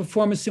going to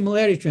perform a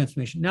similarity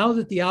transformation. Now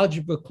that the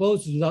algebra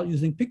closes without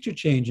using picture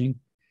changing,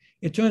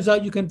 it turns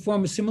out you can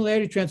perform a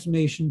similarity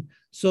transformation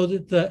so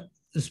that the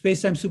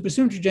spacetime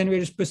supersymmetry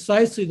generator is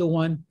precisely the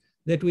one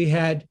that we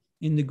had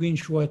in the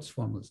Green-Schwarz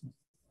formalism.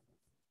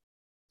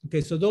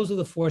 Okay, so those are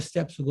the 4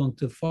 steps we're going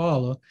to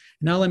follow.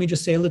 Now let me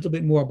just say a little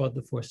bit more about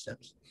the 4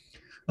 steps.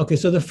 Okay,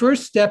 so the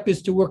first step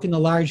is to work in the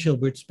large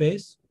Hilbert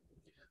space,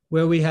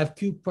 where we have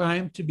Q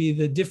prime to be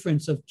the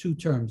difference of 2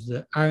 terms,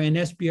 the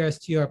RNS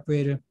BRST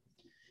operator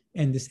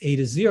and this A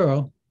to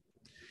 0.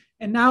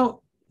 And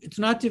now it's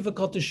not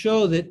difficult to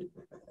show that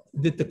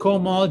the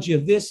cohomology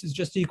of this is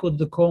just equal to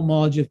the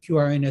cohomology of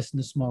QRNS in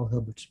the small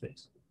Hilbert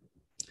space.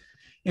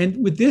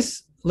 And with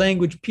this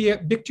language,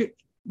 picture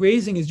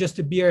raising is just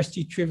a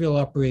BRST trivial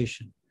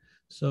operation.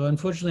 So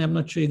unfortunately, I'm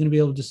not sure you're going to be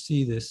able to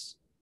see this.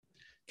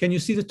 Can you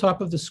see the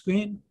top of the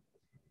screen?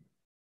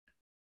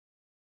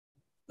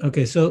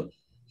 Okay, so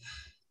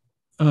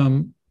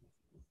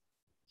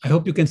I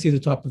hope you can see the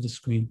top of the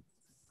screen.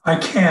 I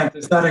can't.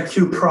 Is that a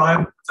Q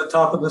prime at the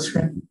top of the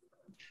screen?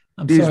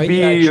 I'm sorry,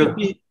 yeah, it should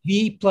be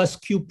V plus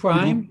Q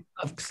prime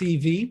of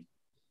CV.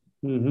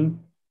 Mm-hmm.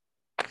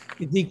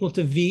 is equal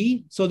to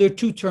V. So there are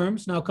two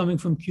terms now coming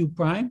from Q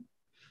prime.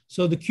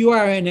 So the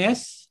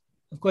QRNS,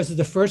 of course, is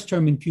the first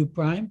term in Q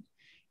prime.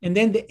 And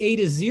then the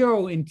eta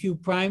 0 in Q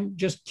prime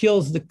just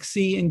kills the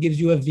C and gives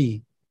you a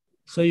V.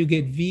 So you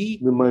get V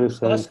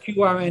plus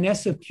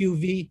QRNS of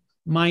QV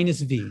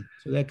minus V.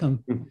 So that comes.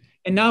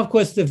 And now, of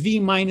course, the V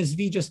minus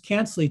V just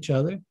cancel each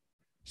other.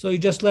 So you're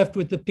just left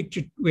with the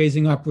picture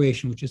raising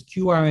operation, which is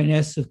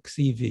QRNS of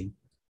CV.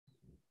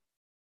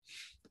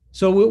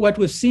 So what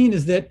we've seen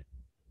is that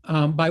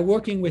by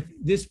working with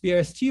this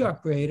BRST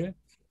operator,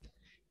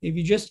 if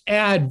you just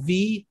add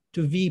V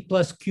to V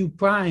plus Q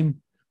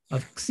prime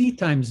of C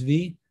times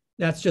V,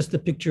 that's just the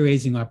picture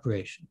raising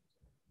operation.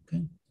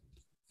 Okay.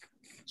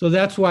 So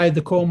that's why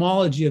the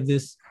cohomology of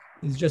this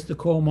is just the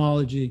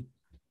cohomology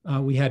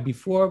we had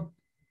before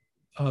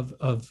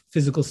of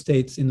physical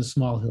states in the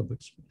small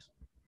Hilbert space.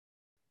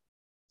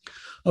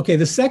 Okay,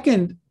 the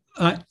second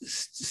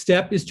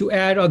step is to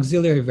add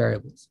auxiliary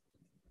variables.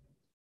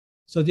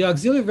 So the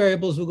auxiliary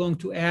variables we're going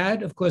to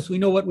add, of course, we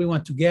know what we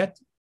want to get,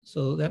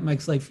 so that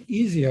makes life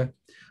easier.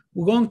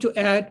 We're going to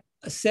add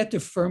a set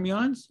of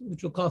fermions,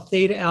 which we'll call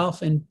theta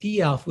alpha and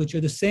P alpha, which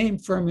are the same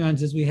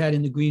fermions as we had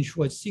in the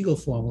Green-Schwarz-Siegel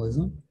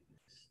formalism.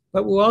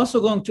 But we're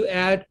also going to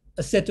add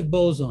a set of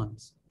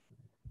bosons.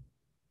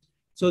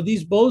 So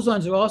these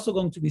bosons are also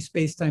going to be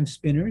space-time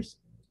spinners.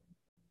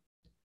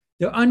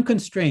 They're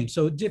unconstrained,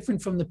 so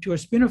different from the pure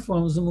spinor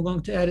formalism, we're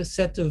going to add a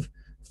set of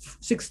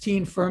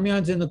 16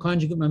 fermions in the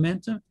conjugate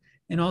momentum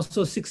and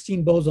also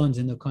 16 bosons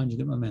in the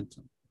conjugate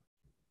momentum.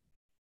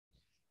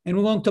 And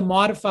we're going to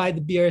modify the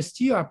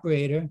BRST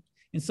operator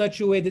in such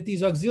a way that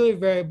these auxiliary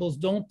variables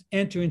don't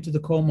enter into the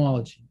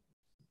cohomology.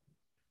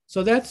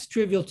 So that's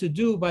trivial to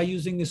do by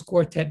using this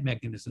quartet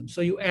mechanism.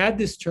 So you add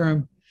this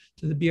term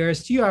to the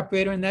BRST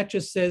operator, and that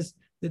just says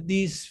that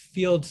these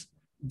fields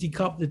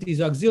decouple, that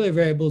these auxiliary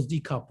variables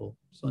decouple.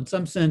 So in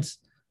some sense,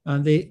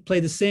 they play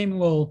the same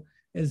role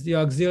as the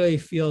auxiliary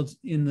fields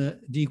in the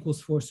D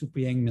equals 4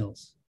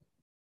 super-Yang-Mills.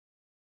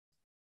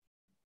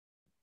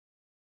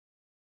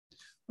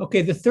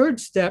 Okay, the third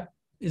step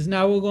is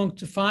now we're going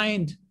to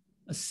find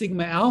a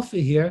sigma alpha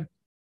here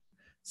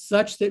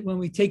such that when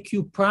we take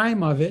Q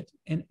prime of it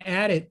and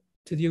add it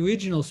to the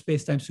original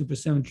space-time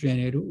supersymmetry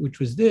generator, which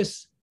was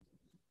this,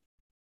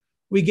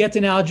 we get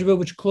an algebra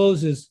which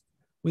closes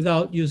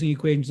without using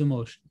equations of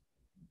motion.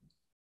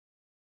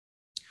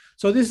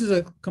 So this is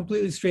a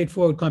completely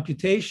straightforward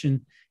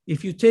computation.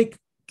 If you take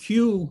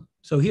Q,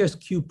 so here's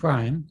Q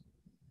prime.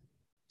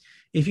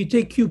 If you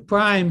take Q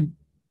prime,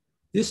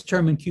 this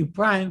term in Q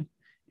prime,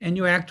 and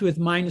you act with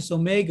minus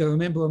omega,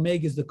 remember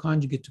omega is the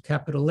conjugate to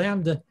capital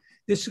lambda,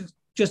 this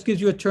just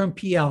gives you a term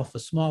P alpha,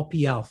 small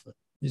P alpha,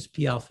 this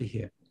P alpha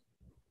here.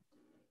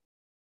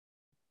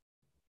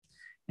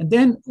 And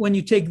then when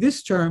you take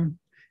this term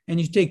and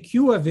you take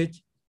Q of it,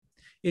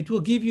 it will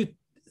give you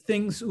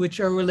things which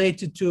are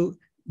related to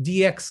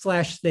dx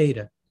slash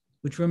theta,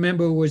 which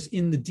remember was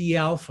in the D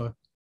alpha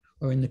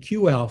or in the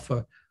Q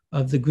alpha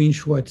of the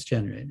Green-Schwarz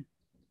generator.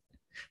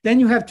 Then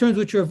you have terms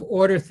which are of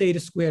order theta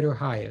squared or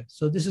higher.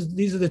 So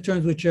these are the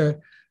terms which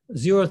are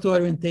zeroth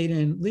order in theta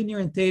and linear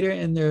in theta,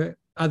 and there are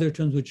other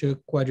terms which are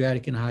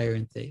quadratic and higher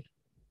in theta.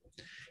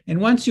 And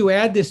once you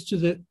add this to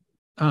the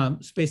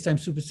space-time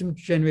supersymmetry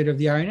generator of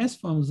the RNS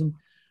formalism,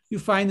 you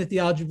find that the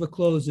algebra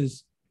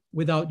closes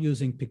without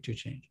using picture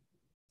change.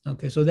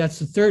 Okay, so that's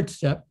the third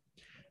step.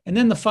 And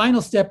then the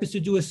final step is to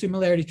do a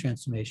similarity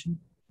transformation.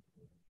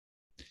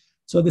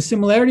 So the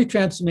similarity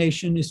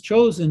transformation is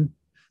chosen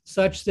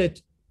such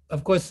that,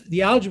 of course,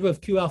 the algebra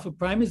of Q alpha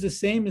prime is the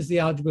same as the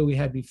algebra we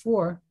had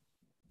before,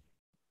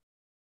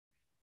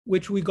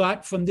 which we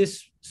got from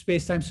this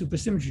space-time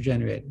supersymmetry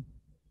generator.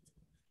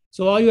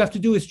 So all you have to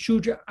do is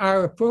choose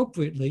R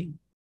appropriately,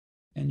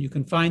 and you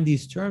can find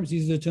these terms.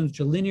 These are the terms which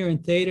are linear in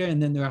theta,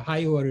 and then there are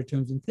higher order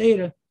terms in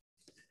theta,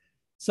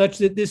 such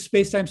that this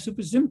space-time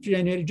supersymmetry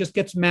generator just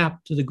gets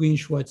mapped to the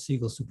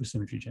Green-Schwarz-Siegel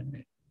supersymmetry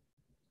generator.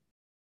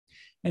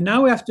 And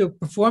now after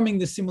performing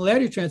the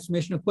similarity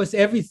transformation, of course,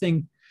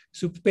 everything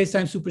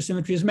space-time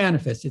supersymmetry is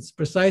manifest. It's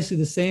precisely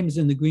the same as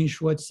in the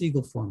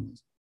Green-Schwarz-Siegel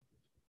formulas.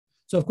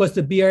 So of course,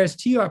 the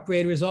BRST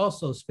operator is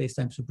also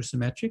space-time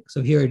supersymmetric.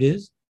 So here it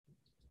is.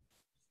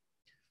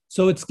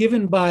 So it's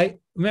given by,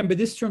 remember,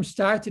 this term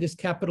started as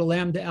capital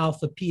lambda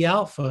alpha P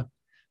alpha,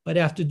 but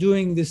after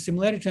doing this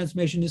similarity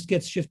transformation, this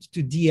gets shifted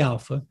to D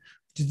alpha,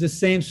 which is the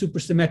same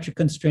supersymmetric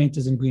constraint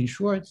as in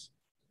Green-Schwarz.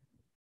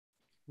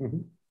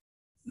 Mm-hmm.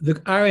 The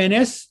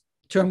RNS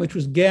term, which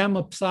was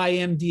gamma psi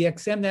m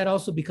dxm, that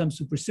also becomes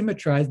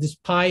supersymmetrized. This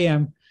pi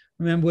m,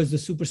 remember, was the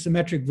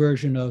supersymmetric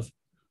version of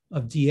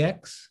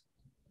dx.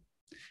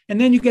 And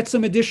then you get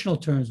some additional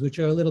terms, which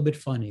are a little bit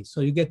funny.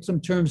 So you get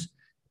some terms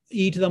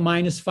e to the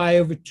minus phi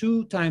over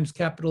 2 times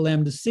capital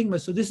lambda sigma.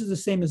 So this is the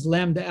same as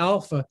lambda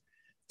alpha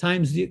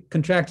times the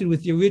contracted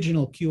with the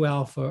original Q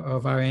alpha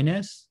of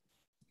RNS.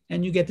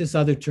 And you get this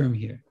other term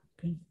here.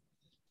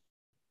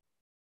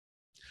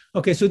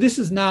 Okay, so this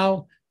is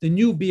now the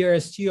new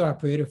BRST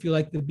operator, if you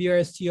like, the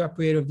BRST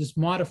operator of this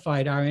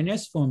modified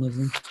RNS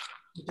formalism,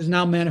 which is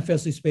now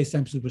manifestly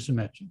space-time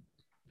supersymmetric.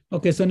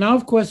 Okay, so now,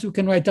 of course, we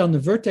can write down the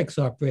vertex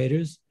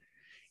operators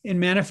in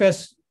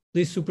manifestly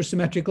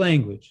supersymmetric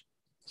language.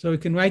 So we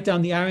can write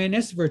down the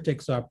RNS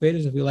vertex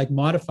operators, if you like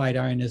modified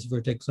RNS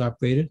vertex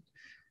operators,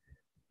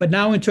 but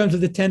now in terms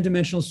of the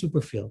 10-dimensional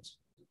superfields.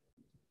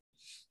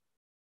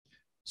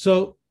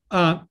 So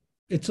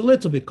it's a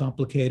little bit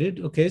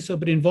complicated, okay? So,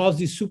 but it involves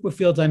these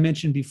superfields I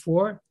mentioned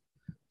before.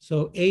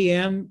 So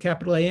AM,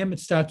 capital AM, it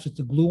starts with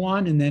the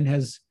gluon and then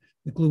has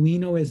the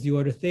gluino as the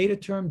order theta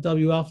term.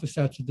 W alpha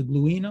starts with the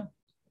gluino.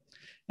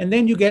 And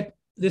then you get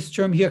this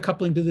term here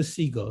coupling to the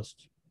C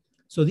ghost.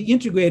 So the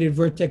integrated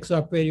vertex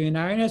operator in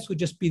RNS would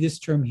just be this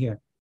term here.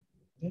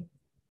 Okay?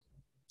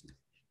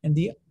 And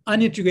the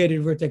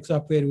unintegrated vertex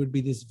operator would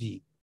be this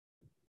V.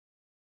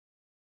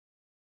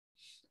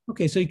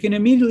 Okay, so you can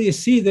immediately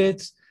see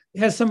that it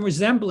has some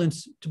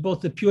resemblance to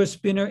both the pure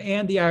spinor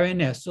and the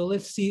RNS. So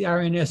let's see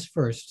RNS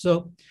first.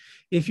 So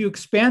if you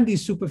expand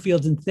these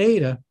superfields in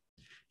theta,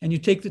 and you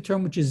take the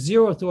term which is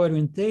 0th order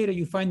in theta,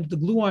 you find that the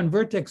gluon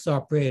vertex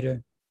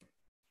operator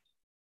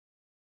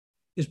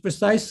is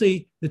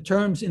precisely the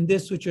terms in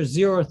this which are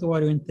 0th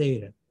order in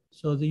theta.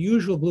 So the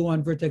usual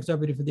gluon vertex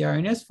operator for the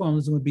RNS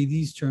formalism would be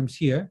these terms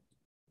here.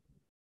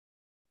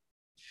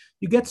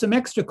 You get some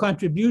extra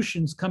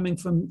contributions coming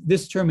from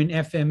this term in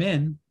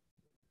FMN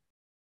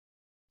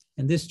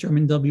and this term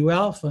in W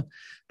alpha.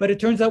 But it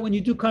turns out when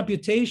you do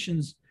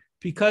computations,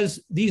 because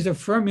these are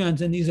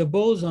fermions and these are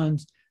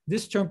bosons,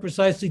 this term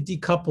precisely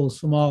decouples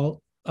from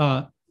all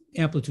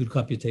amplitude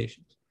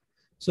computations.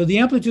 So the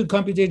amplitude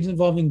computations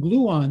involving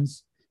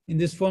gluons in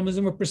this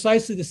formalism are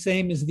precisely the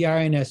same as the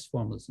RNS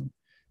formalism.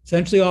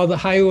 Essentially, all the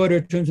higher order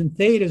terms in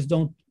thetas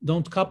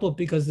don't couple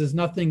because there's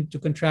nothing to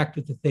contract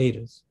with the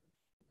thetas.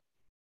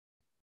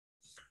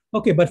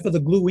 Okay, but for the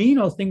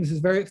gluino, things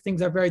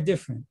are very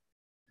different.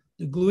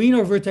 The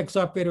gluino vertex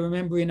operator,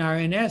 remember in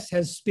RNS,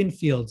 has spin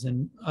fields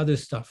and other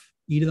stuff,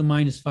 e to the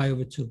minus phi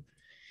over 2.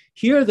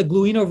 Here, the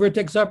gluino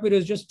vertex operator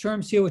is just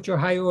terms here which are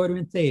higher order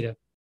in theta.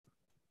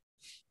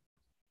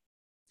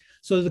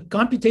 So the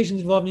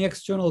computations involving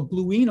external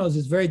gluinos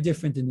is very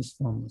different in this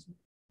formalism.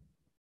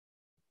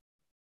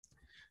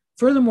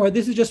 Furthermore,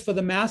 this is just for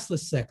the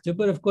massless sector,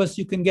 but of course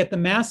you can get the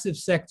massive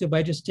sector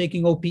by just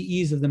taking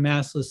OPEs of the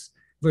massless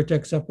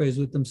vertex operators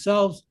with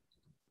themselves.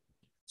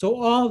 So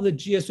all the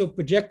GSO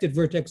projected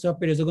vertex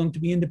operators are going to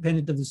be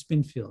independent of the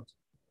spin field.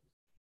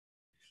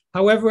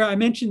 However, I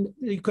mentioned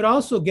you could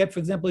also get, for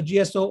example,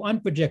 GSO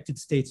unprojected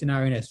states in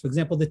RNS, for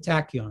example, the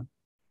tachyon.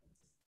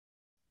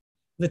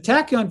 The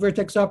tachyon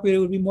vertex operator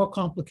would be more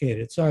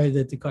complicated. Sorry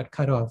that it got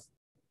cut off.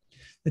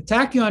 The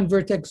tachyon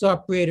vertex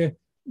operator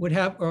would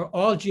have, or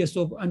all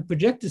GSO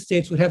unprojected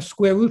states would have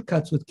square root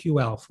cuts with Q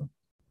alpha.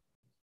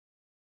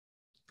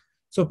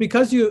 So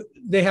because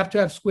they have to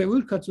have square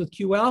root cuts with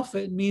Q alpha,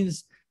 it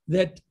means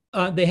that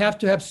they have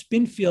to have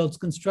spin fields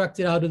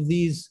constructed out of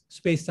these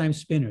space-time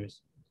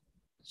spinners.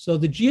 So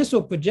the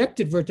GSO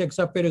projected vertex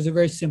operators are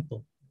very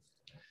simple.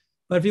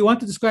 But if you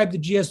want to describe the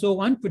GSO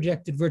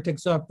unprojected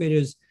vertex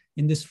operators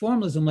in this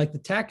formalism, like the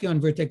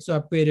tachyon vertex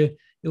operator,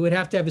 it would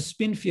have to have a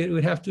spin field. It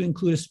would have to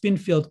include a spin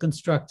field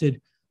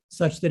constructed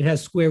such that it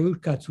has square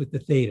root cuts with the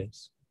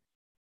thetas.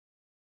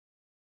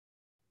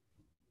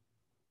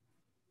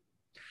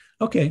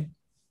 Okay,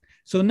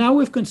 so now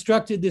we've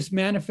constructed this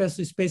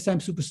manifestly space-time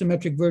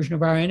supersymmetric version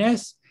of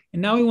RNS,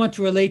 and now we want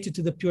to relate it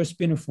to the pure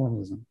spinor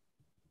formalism.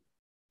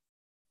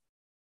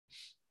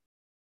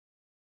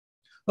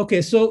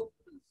 Okay, so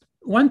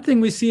one thing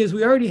we see is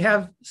we already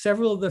have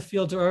several of the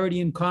fields are already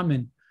in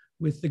common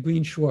with the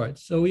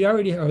Green-Schwarz. So we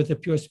already are with the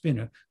pure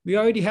spinor. We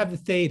already have the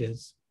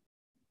thetas.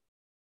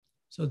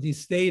 So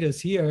these thetas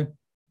here,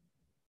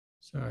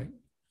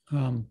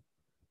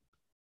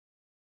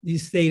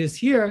 these thetas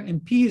here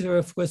and P's are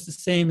of course the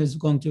same as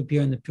going to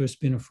appear in the pure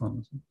spinor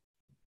formalism.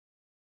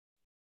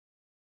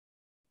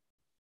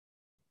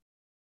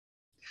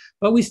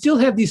 But we still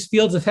have these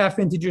fields of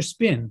half-integer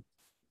spin.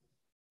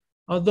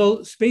 Although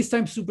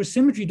spacetime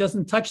supersymmetry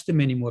doesn't touch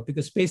them anymore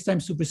because spacetime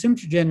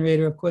supersymmetry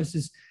generator, of course,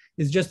 is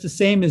just the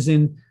same as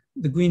in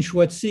the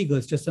Green-Schwarz siegel.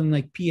 It's just something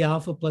like P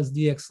alpha plus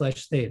dx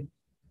slash theta.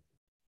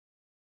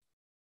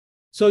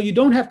 So you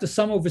don't have to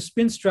sum over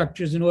spin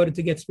structures in order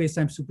to get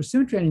spacetime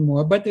supersymmetry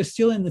anymore, but they're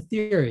still in the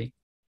theory.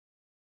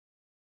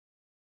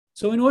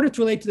 So in order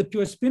to relate to the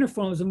pure spinor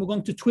formalism, we're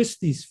going to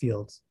twist these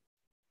fields.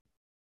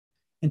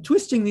 And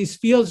twisting these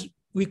fields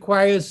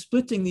requires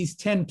splitting these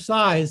 10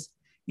 psis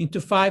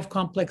into 5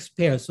 complex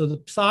pairs. So the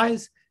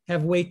psis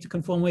have weight to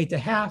conform weight to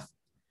half,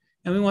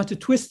 and we want to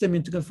twist them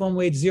into conform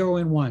weight 0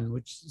 and 1,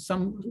 which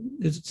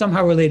is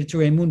somehow related to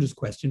Reimundo's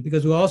question,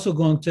 because we're also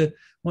going to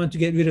want to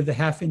get rid of the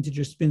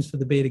half-integer spins for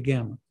the beta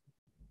gamma.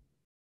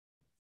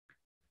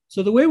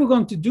 So the way we're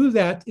going to do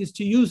that is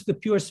to use the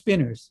pure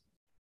spinors.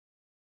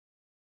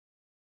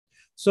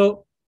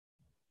 So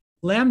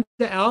lambda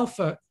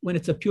alpha, when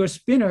it's a pure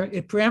spinor,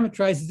 it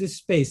parameterizes this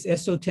space,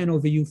 SO10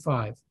 over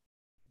U5.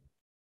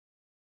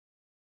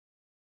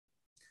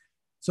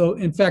 So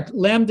in fact,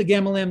 lambda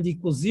gamma lambda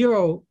equals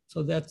 0.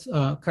 So that's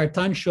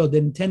Cartan showed that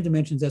in 10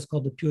 dimensions, that's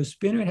called the pure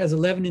spinor. It has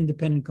 11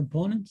 independent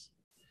components.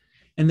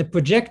 And the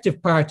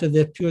projective part of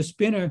the pure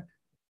spinner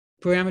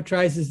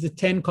parameterizes the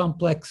 10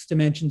 complex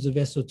dimensions of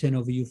SO10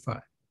 over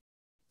U5.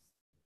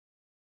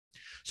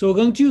 So we're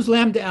going to use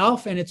lambda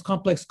alpha and its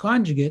complex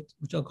conjugate,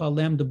 which I'll call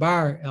lambda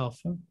bar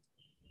alpha,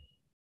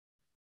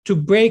 to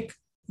break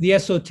the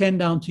SO10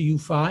 down to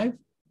U5.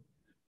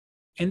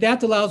 And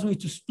that allows me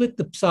to split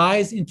the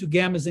psi's into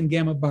gammas and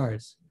gamma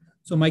bars.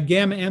 So my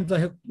gamma m,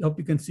 I hope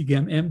you can see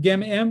gamma m.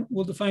 Gamma m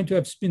will define to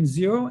have spin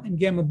 0 and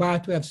gamma bar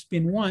to have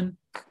spin 1.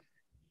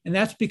 And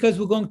that's because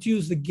we're going to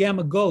use the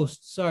gamma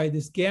ghost. Sorry,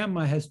 this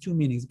gamma has two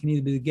meanings. It can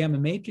either be the gamma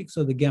matrix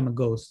or the gamma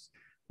ghost.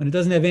 When it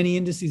doesn't have any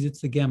indices,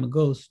 it's the gamma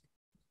ghost.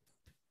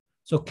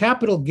 So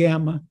capital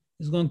gamma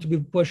is going to be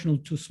proportional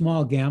to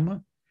small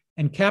gamma,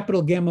 and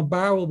capital gamma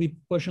bar will be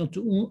proportional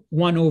to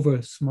 1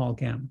 over small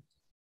gamma.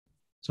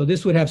 So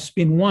this would have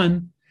spin 1,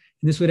 and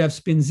this would have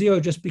spin 0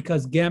 just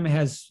because gamma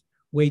has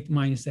weight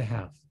minus a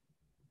half.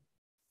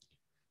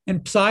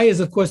 And psi is,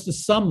 of course, the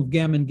sum of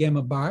gamma and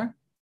gamma bar.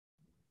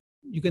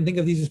 You can think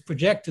of these as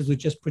projectors,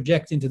 which just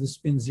project into the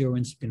spin 0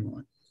 and spin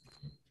 1.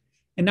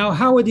 And now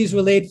how are these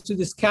related to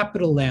this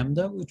capital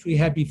lambda, which we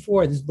had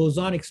before, this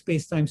bosonic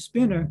space-time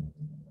spinner?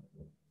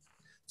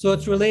 So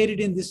it's related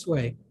in this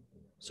way.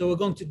 So we're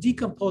going to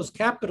decompose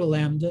capital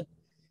lambda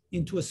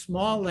into a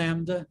small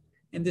lambda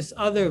and this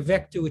other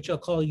vector, which I'll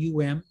call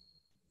UM.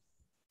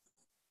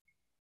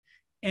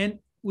 And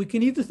we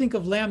can either think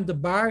of lambda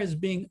bar as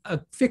being a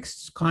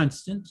fixed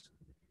constant.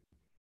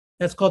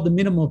 That's called the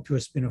minimal pure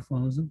spinor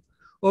formalism.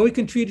 Or we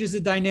can treat it as a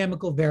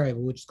dynamical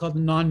variable, which is called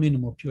the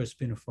non-minimal pure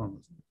spinor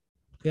formalism.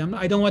 Okay,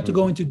 I don't want to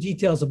go into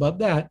details about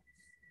that.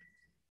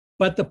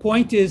 But the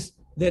point is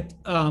that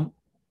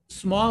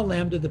small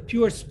lambda, the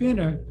pure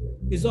spinor,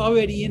 is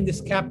already in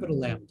this capital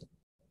lambda.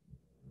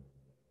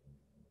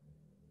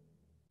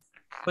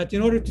 But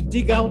in order to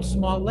dig out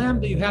small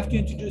lambda, you have to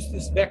introduce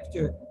this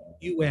vector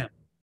UM.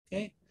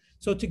 Okay?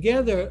 So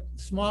together,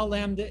 small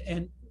lambda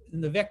and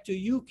the vector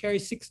U carry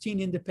 16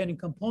 independent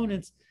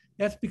components.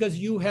 That's because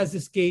U has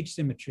this gauge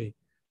symmetry.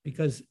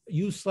 Because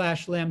U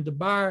slash lambda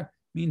bar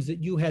means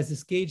that U has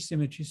this gauge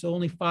symmetry. So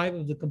only 5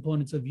 of the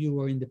components of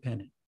U are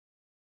independent.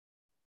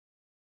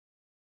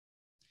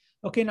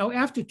 Okay, now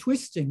after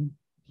twisting,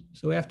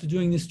 so after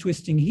doing this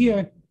twisting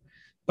here,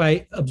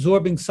 by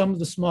absorbing some of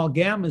the small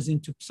gammas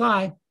into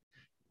psi,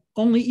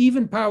 only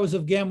even powers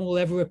of gamma will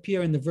ever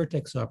appear in the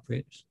vertex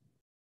operators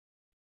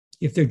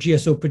if they're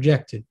GSO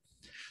projected.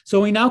 So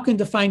we now can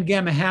define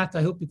gamma hat,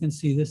 I hope you can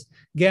see this,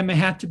 gamma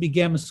hat to be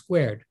gamma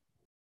squared.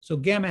 So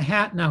gamma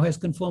hat now has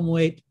conformal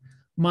weight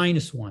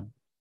 -1.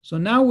 So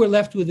now we're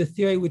left with a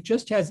theory which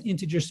just has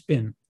integer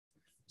spin.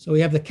 So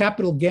we have the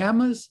capital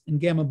gammas and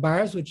gamma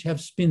bars, which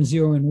have spin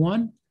 0 and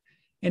 1.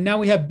 And now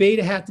we have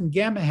beta hat and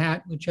gamma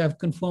hat, which have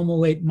conformal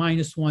weight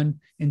 -1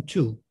 and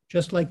 2,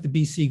 just like the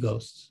BC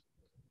ghosts.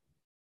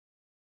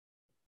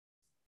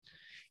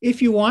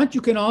 If you want,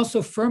 you can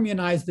also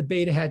fermionize the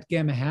beta hat,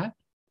 gamma hat.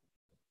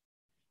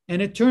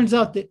 And it turns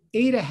out that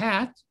eta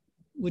hat,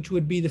 which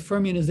would be the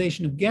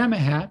fermionization of gamma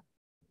hat,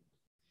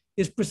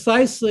 is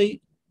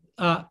precisely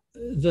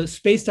the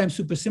space-time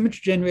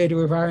supersymmetry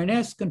generator of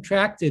RNS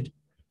contracted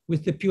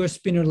with the pure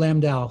spinor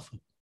lambda alpha.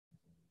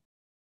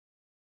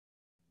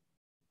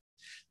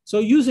 So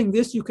using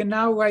this, you can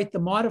now write the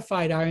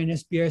modified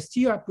RNS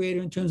BRST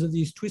operator in terms of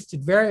these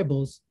twisted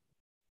variables.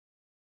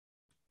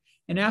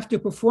 And after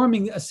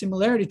performing a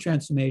similarity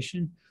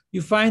transformation,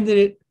 you find that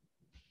it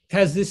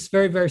has this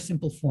very, very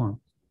simple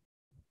form.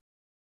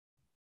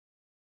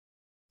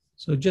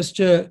 So just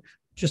to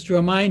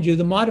remind you,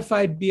 the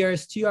modified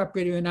BRST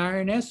operator in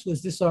RNS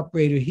was this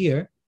operator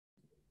here.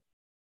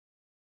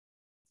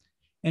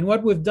 And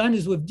what we've done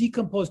is we've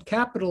decomposed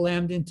capital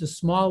lambda into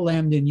small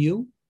lambda in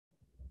U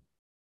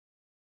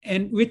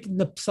and written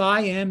the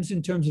psi m's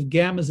in terms of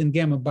gammas and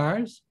gamma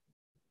bars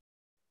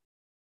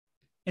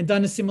and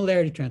done a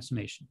similarity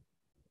transformation.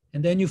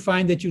 And then you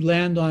find that you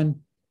land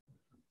on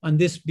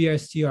this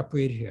BRST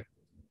operator here.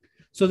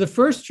 So the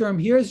first term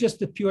here is just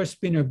the pure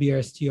spinor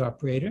BRST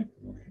operator.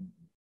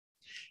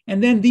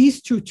 And then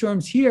these two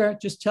terms here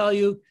just tell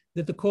you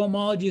that the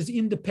cohomology is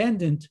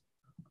independent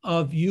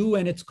of U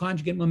and its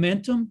conjugate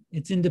momentum.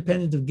 It's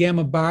independent of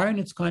gamma bar and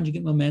its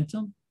conjugate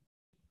momentum.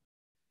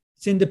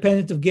 It's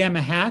independent of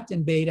gamma hat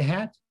and beta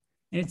hat,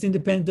 and it's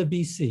independent of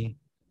BC.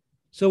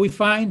 So we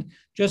find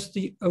just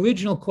the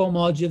original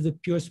cohomology of the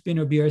pure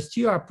spinor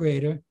BRST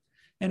operator.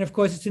 And of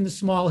course, it's in the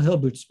small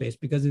Hilbert space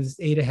because of this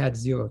eta hat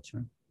 0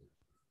 term.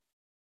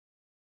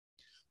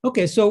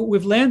 Okay, so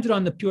we've landed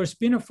on the pure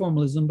spinor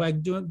formalism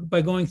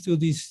by going through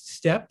these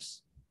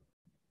steps.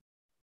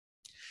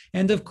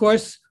 And of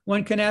course,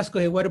 one can ask,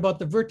 okay, what about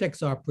the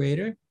vertex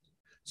operator?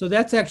 So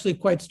that's actually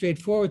quite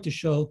straightforward to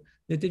show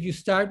that if you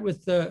start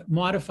with the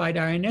modified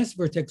RNS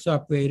vertex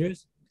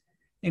operators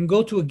and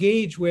go to a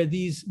gauge where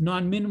these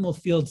non-minimal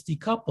fields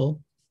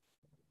decouple,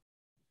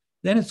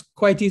 then it's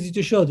quite easy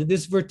to show that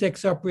this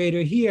vertex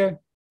operator here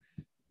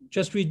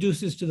just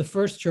reduces to the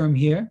first term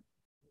here,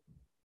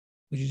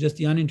 which is just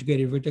the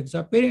unintegrated vertex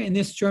operator, and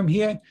this term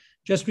here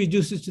just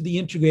reduces to the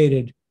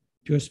integrated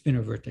pure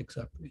spinor vertex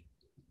operator.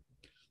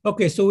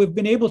 Okay, so we've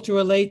been able to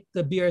relate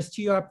the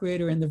BRST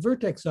operator and the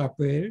vertex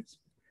operators.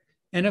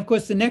 And of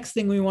course, the next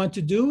thing we want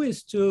to do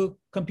is to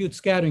compute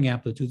scattering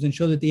amplitudes and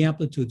show that the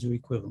amplitudes are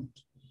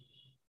equivalent.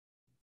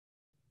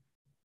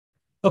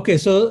 Okay,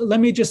 so let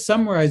me just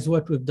summarize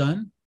what we've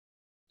done.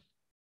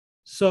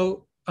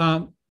 So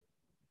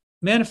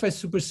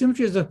manifest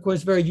supersymmetry is, of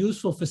course, very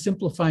useful for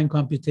simplifying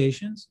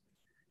computations.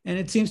 And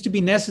it seems to be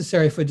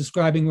necessary for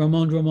describing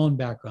Ramond-Ramond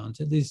backgrounds.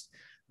 At least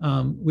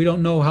we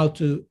don't know how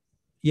to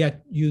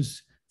yet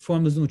use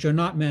formulas which are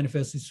not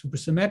manifestly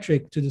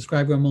supersymmetric to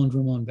describe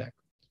Ramond-Ramond backgrounds.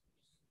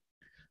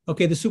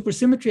 Okay, the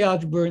supersymmetry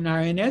algebra in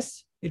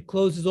RNS, it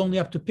closes only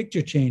up to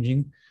picture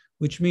changing,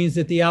 which means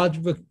that the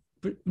algebra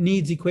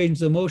needs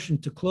equations of motion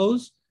to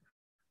close,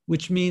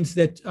 which means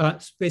that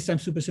space-time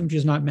supersymmetry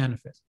is not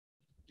manifest.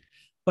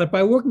 But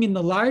by working in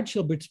the large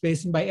Hilbert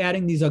space and by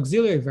adding these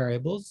auxiliary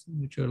variables,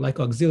 which are like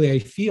auxiliary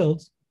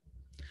fields,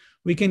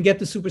 we can get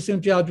the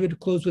supersymmetry algebra to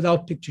close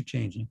without picture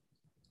changing.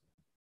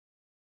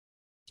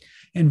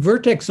 And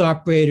vertex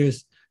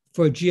operators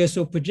for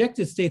GSO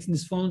projected states in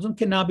this formalism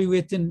can now be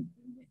written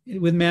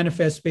with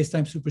manifest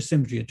space-time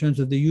supersymmetry in terms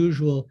of the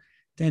usual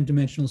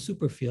 10-dimensional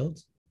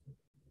superfields.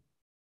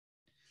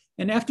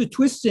 And after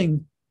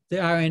twisting the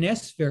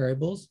RNS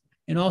variables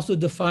and also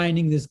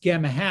defining this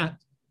gamma hat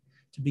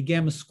to be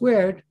gamma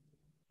squared,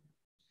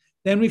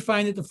 then we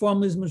find that the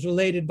formalism is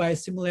related by a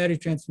similarity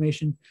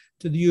transformation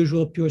to the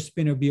usual pure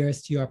spin or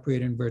BRST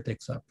operator and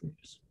vertex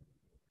operators.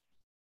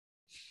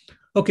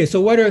 Okay,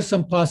 so what are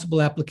some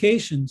possible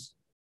applications?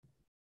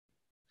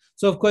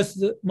 So of course,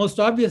 the most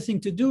obvious thing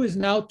to do is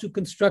now to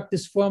construct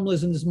this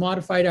formalism, this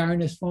modified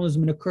RNS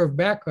formalism in a curved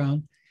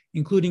background,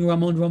 including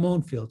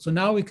Ramond-Ramond field. So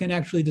now we can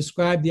actually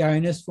describe the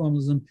RNS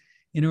formalism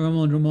in a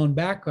Ramond-Ramond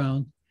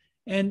background.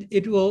 And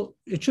it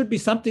should be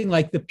something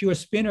like the pure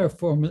spinor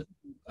form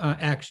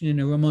action in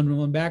a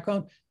Ramond-Ramond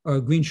background or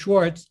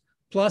Green-Schwarz,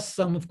 plus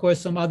some, of course,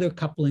 some other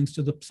couplings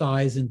to the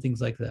psi's and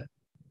things like that.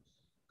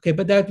 Okay,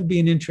 but that would be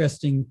an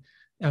interesting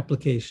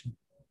application.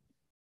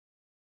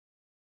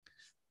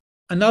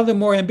 Another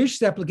more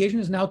ambitious application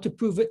is now to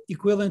prove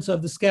equivalence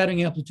of the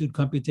scattering amplitude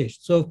computation.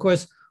 So of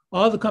course,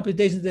 all the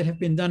computations that have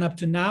been done up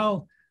to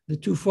now, the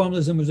two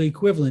formalisms are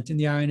equivalent in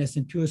the RNS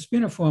and pure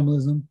spinor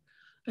formalism.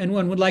 And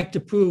one would like to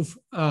prove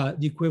the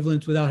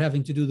equivalence without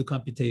having to do the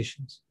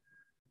computations.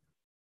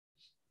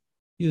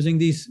 Using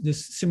these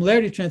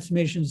similarity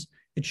transformations,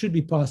 it should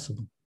be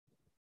possible.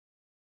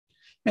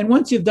 And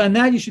once you've done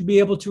that, you should be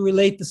able to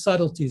relate the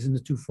subtleties in the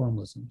two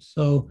formalisms.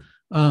 So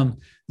the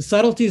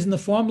subtleties in the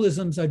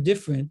formalisms are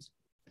different.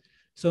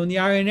 So in the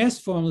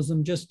RNS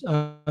formalism, just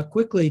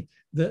quickly,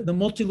 the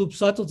multi-loop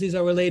subtleties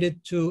are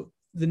related to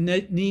the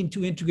need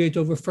to integrate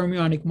over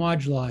fermionic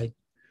moduli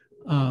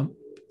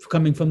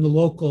coming from the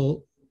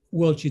local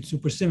worldsheet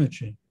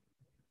supersymmetry.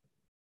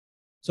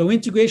 So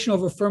integration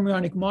over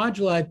fermionic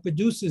moduli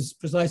produces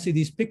precisely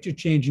these picture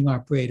changing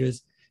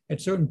operators at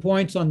certain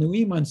points on the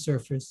Riemann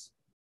surface.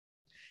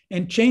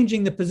 And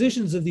changing the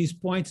positions of these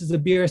points is a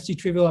BRST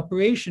trivial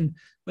operation,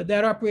 but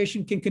that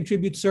operation can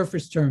contribute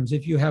surface terms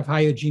if you have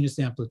higher genus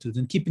amplitudes,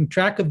 and keeping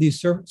track of these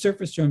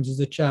surface terms is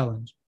a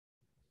challenge.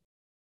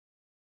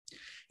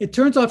 It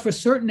turns out for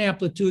certain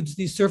amplitudes,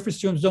 these surface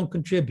terms don't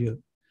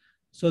contribute.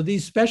 So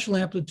these special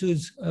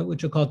amplitudes,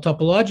 which are called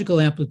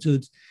topological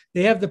amplitudes,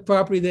 they have the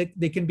property that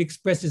they can be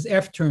expressed as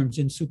F terms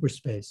in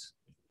superspace.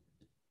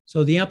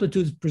 So the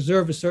amplitudes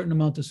preserve a certain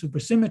amount of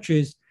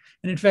supersymmetries.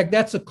 And in fact,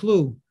 that's a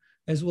clue.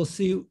 As we'll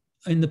see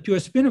in the pure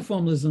spinor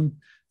formalism,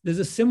 there's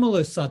a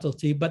similar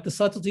subtlety, but the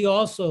subtlety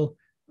also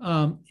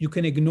you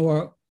can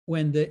ignore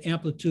when the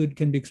amplitude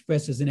can be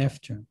expressed as an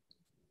F term.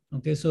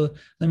 Okay, so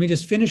let me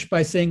just finish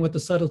by saying what the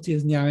subtlety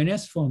is in the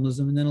RNS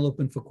formalism, and then I'll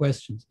open for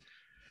questions.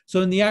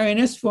 So in the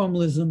RNS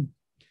formalism,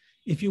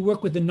 if you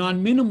work with the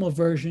non-minimal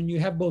version, you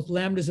have both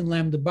lambdas and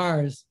lambda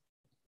bars,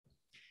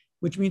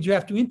 which means you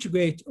have to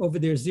integrate over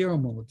their zero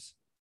modes.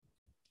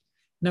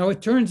 Now,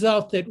 it turns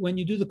out that when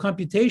you do the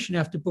computation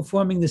after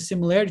performing the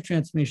similarity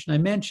transformation I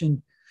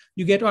mentioned,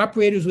 you get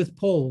operators with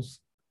poles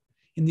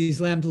in these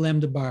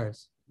lambda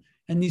bars.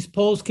 And these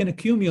poles can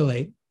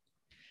accumulate.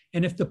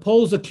 And if the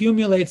poles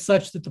accumulate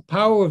such that the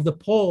power of the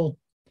pole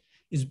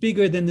is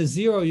bigger than the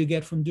zero you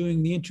get from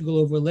doing the integral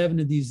over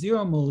 11 of these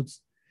zero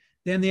modes,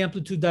 then the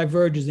amplitude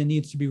diverges and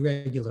needs to be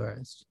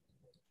regularized.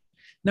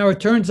 Now, it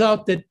turns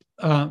out that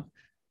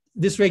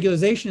this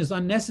regularization is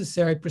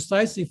unnecessary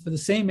precisely for the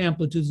same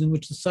amplitudes in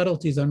which the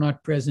subtleties are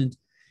not present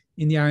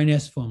in the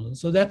RNS formula.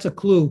 So that's a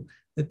clue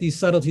that these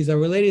subtleties are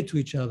related to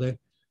each other.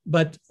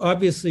 But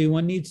obviously,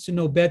 one needs to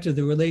know better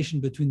the relation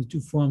between the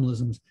two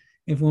formalisms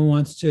if one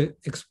wants to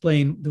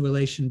explain the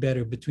relation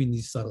better between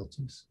these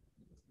subtleties.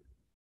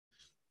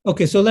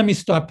 Okay, so let me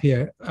stop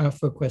here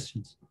for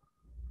questions.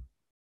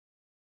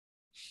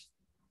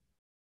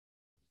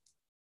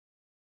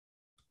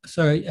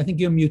 Sorry, I think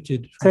you're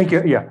muted. Thank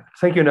you. Yeah,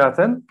 thank you,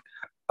 Nathan.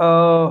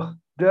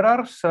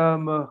 There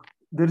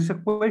is a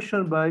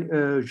question by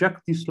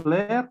Jacques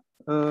Tisler.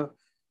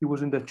 He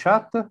was in the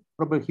chat.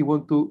 Probably he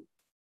wants to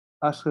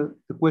ask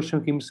the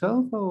question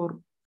himself, or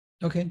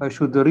okay. I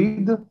should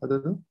read. I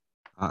don't know.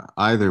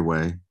 either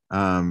way.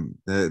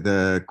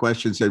 The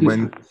question said,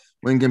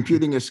 when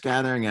computing a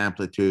scattering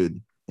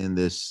amplitude in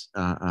this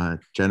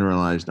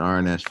generalized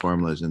RNS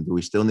formalism, do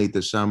we still need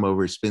to sum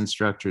over spin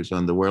structures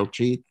on the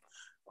worldsheet,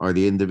 or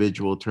the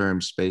individual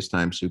terms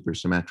spacetime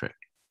supersymmetric?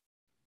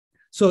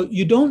 So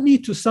you don't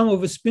need to sum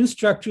over spin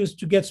structures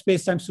to get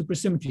spacetime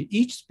supersymmetry.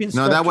 Each spin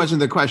structure— No, that wasn't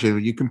the question.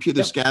 When you compute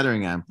a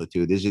scattering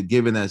amplitude, is it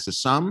given as a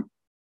sum,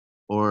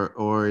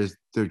 or is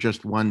there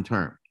just one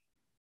term?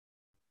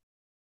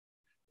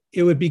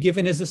 It would be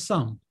given as a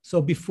sum.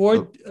 So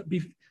before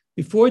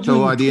doing—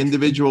 So are the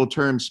individual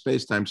terms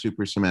spacetime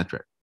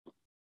supersymmetric?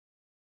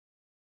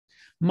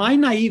 My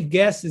naive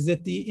guess is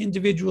that the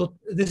individual—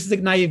 this is a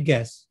naive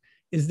guess—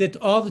 is that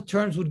all the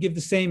terms would give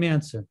the same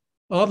answer.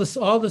 All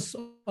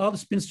the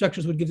spin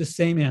structures would give the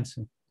same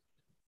answer.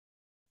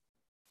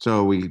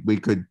 So we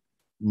could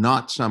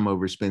not sum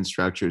over spin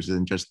structures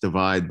and just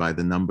divide by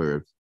the number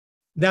of—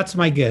 That's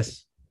my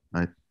guess.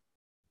 Right.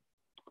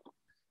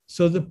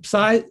 So the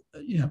size,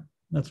 yeah,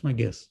 that's my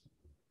guess.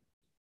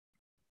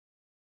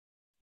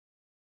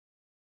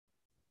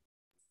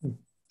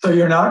 So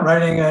you're not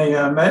writing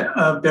a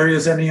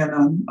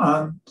Berezinian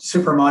on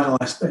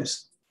supermoduli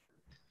space?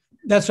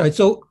 That's right.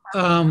 So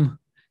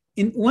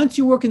once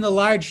you work in the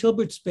large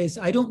Hilbert space,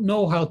 I don't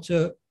know how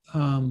to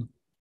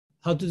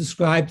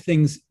describe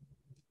things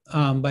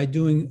by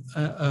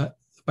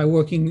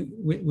working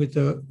with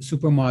the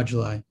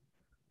supermoduli.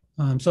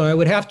 So I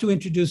would have to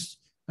introduce—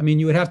 I mean,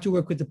 you would have to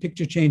work with the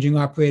picture changing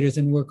operators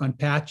and work on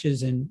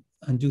patches and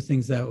do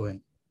things that way.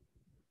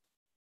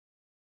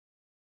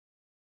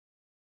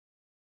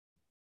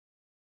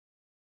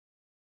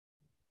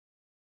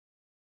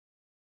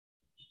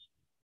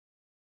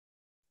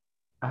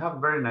 I have a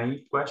very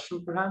naive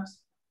question, perhaps.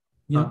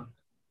 Yeah.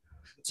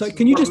 So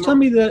can you just tell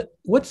me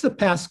what's the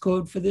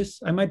passcode for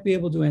this? I might be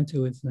able to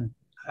enter it then.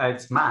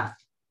 It's math,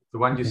 the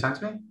one you sent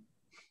me.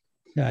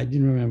 Yeah, I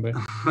didn't remember.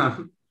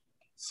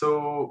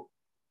 So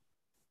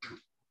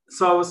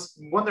I was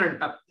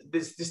wondering,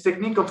 this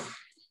technique of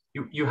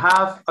you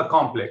have a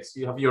complex,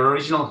 you have your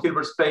original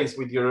Hilbert space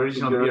with your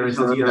original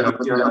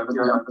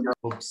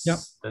oops, yep.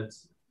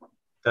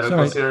 that are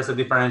considered as a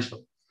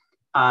differential.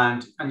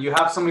 And you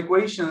have some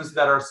equations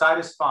that are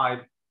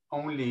satisfied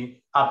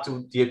only up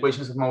to the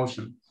equations of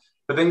motion.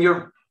 But then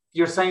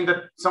you're saying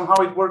that somehow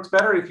it works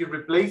better if you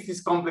replace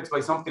this complex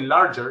by something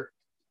larger,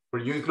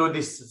 where you include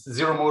this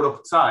zero mode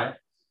of psi,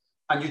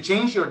 and you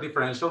change your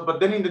differential, but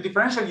then in the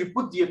differential, you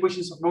put the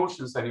equations of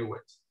motions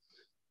anyways.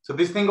 So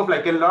this thing of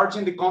like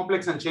enlarging the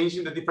complex and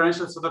changing the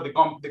differential so that the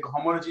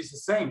cohomology is the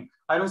same.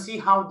 I don't see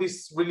how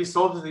this really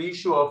solves the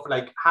issue of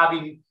like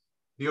having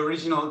the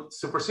original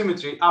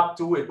supersymmetry up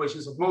to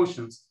equations of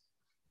motions.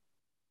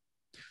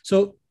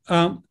 So,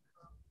 yeah,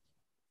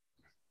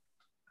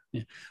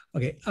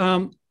 okay.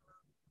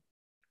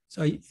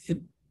 So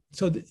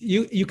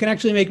you can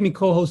actually make me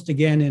co-host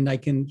again, and I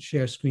can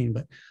share screen.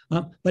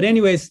 But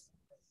anyways,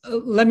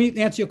 let me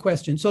answer your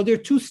question. So there are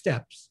two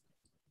steps.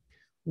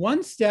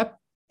 One step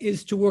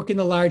is to work in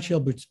the large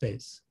Hilbert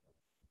space.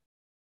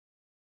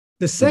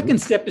 The second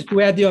step is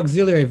to add the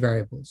auxiliary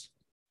variables.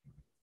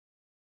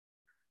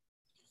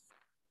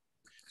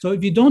 So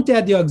if you don't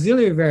add the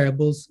auxiliary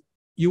variables,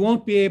 you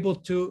won't be able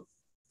to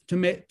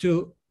make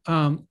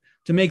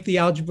the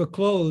algebra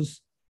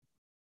close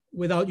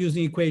without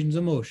using equations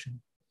of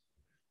motion.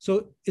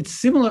 So it's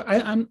similar.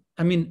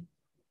 I mean,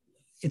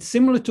 it's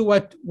similar to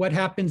what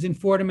happens in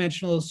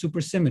four-dimensional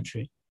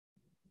supersymmetry.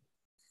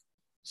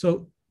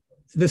 So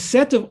the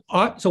set of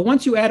so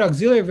once you add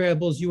auxiliary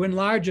variables, you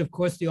enlarge, of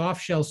course, the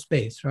off-shell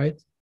space, right?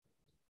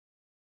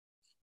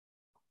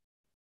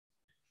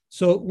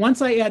 So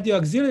once I add the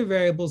auxiliary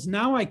variables,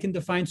 now I can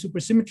define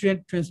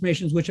supersymmetry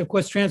transformations, which of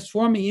course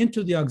transform me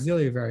into the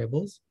auxiliary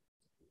variables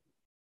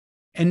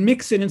and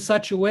mix it in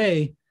such a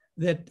way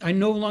that I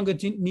no longer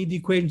need the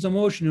equations of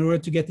motion in order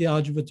to get the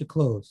algebra to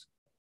close.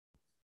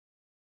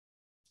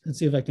 Let's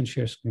see if I can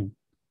share screen.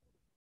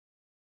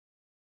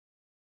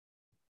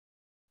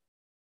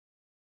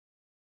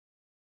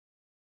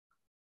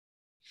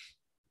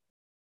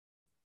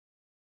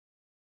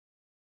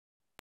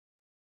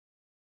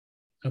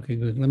 Okay,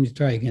 good. Let me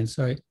try again.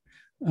 Sorry.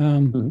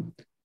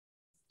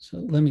 So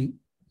let me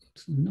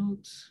some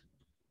notes.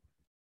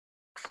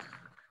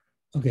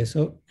 Okay,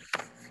 so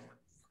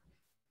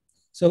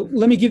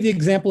let me give the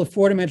example of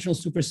four-dimensional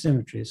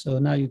supersymmetry. So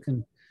now you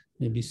can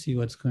maybe see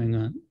what's going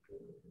on.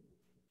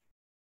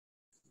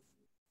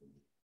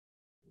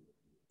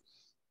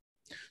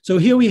 So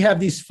here we have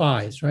these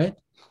phi's, right?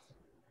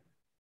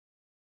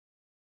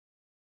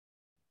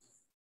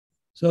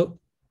 So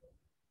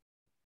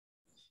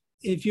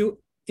if you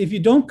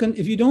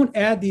don't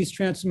add these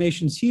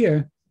transformations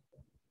here,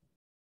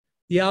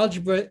 the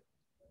algebra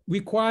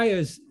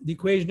requires the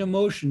equation of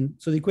motion.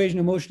 So the equation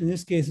of motion in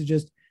this case is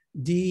just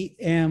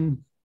dm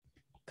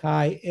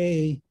chi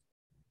a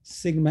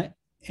sigma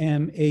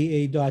m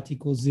a dot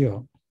equals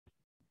 0.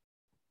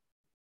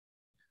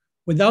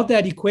 Without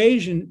that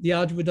equation, the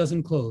algebra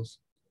doesn't close.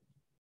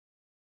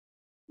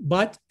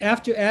 But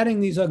after adding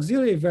these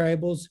auxiliary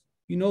variables,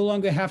 you no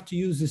longer have to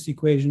use this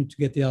equation to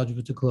get the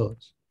algebra to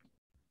close.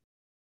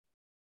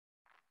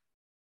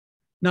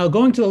 Now,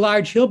 going to the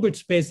large Hilbert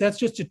space, that's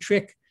just a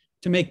trick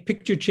to make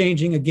picture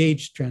changing a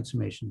gauge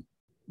transformation.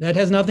 That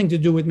has nothing to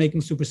do with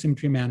making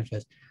supersymmetry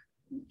manifest.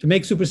 To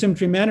make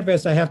supersymmetry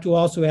manifest, I have to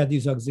also add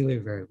these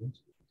auxiliary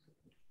variables.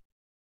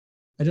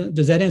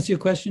 Does that answer your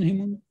question,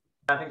 Reimundo?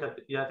 I think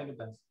it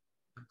does.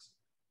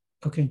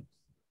 Okay.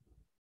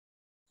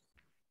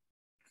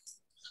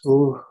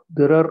 So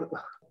there are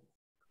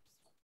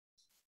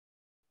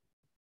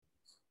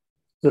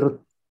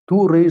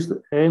two raised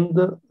hands.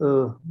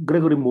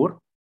 Gregory Moore,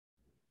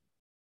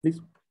 please.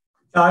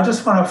 I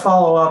just want to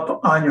follow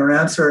up on your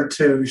answer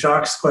to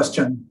Jacques'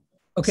 question.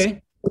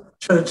 Okay.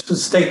 To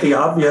state the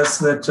obvious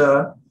that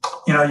so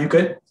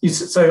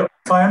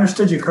if I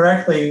understood you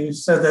correctly, you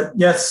said that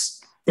yes,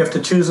 you have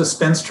to choose a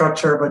spin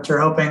structure, but you're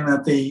hoping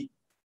that the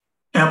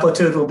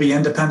amplitude will be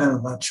independent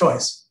of that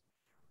choice.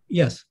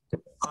 Yes.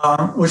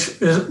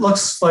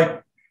 Looks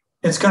like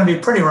it's going to be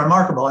pretty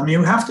remarkable. I mean,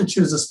 you have to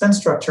choose a spin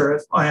structure,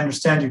 if I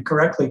understand you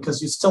correctly,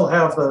 because you still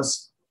have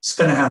those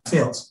spin-ahalf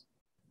fields.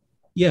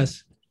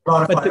 Yes.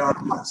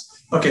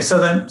 Okay, so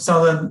then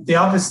the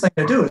obvious thing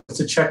to do is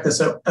to check this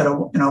at a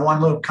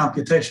one-loop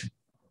computation.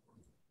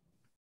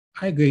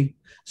 I agree.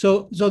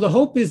 So the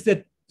hope is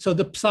that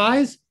the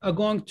psi's are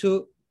going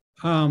to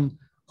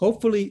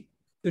hopefully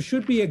there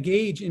should be a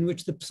gauge in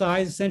which the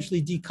psi's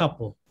essentially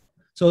decouple.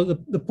 So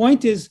the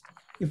point is,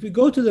 if we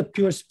go to the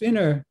pure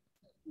spinor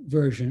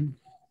version,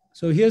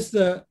 so here's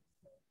the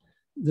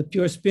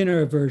pure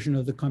spinor version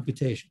of the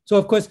computation. So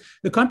of course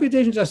the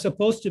computations are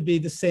supposed to be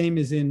the same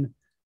as in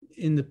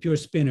the pure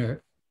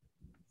spinor,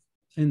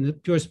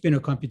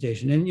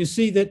 computation. And you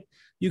see that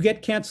you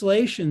get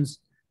cancellations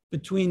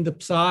between the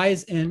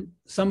psi's and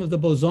some of the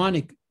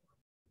bosonic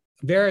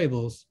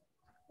variables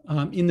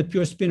in the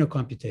pure spinor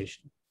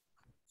computation.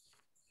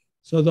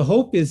 So the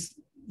hope is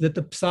that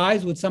the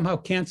psi's would somehow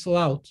cancel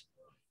out.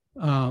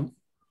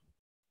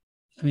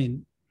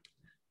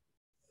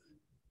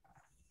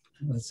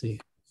 Let's see.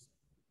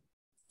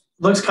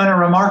 Looks kind of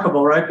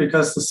remarkable, right?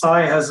 Because the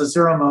psi has a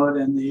zero mode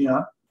in the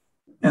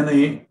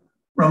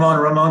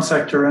Ramon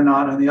sector and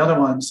not in the other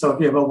one. So if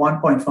you have a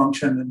one-point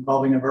function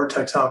involving a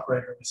vertex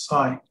operator with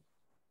psi,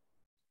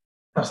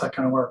 how's that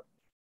going to work?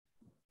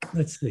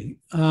 Let's see.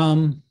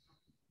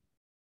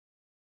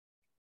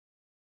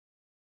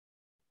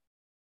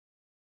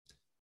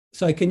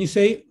 So can you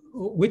say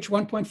which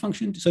one-point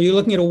function? So you're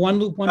looking at a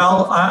one-loop one.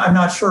 Well, I'm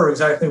not sure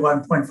exactly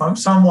one-point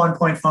function. Some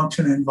one-point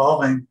function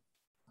involving.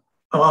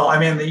 Well,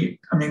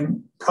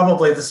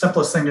 probably the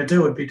simplest thing to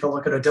do would be to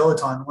look at a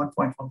dilaton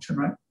one-point function,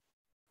 right?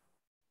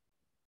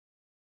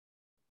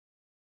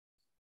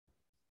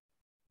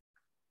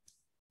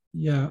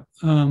 Yeah.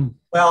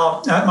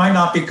 Well, that might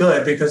not be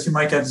good because you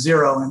might get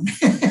zero. And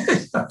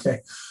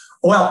okay.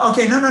 Well,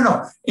 okay.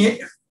 No.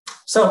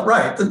 So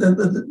right,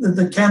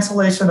 the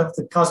cancellation of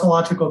the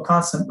cosmological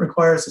constant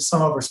requires a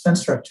sum over spin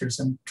structures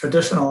in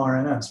traditional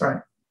RNS,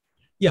 right?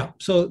 Yeah.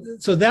 So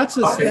that's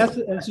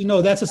as you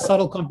know, that's a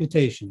subtle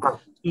computation.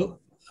 So,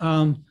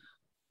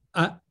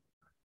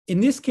 in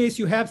this case,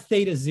 you have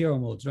theta zero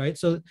modes, right?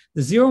 So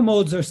the zero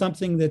modes are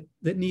something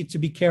that need to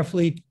be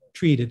carefully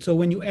treated. So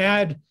when you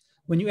add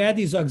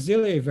these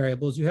auxiliary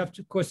variables, you have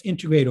to, of course,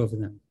 integrate over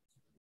them.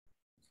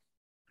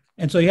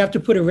 And so you have to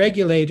put a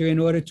regulator in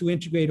order to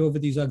integrate over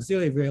these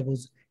auxiliary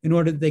variables in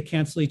order that they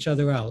cancel each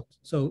other out.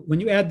 So when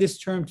you add this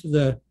term to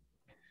the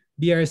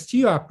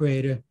BRST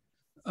operator,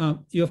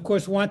 you of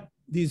course want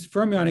these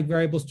fermionic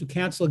variables to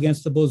cancel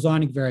against the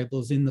bosonic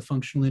variables in the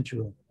functional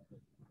integral.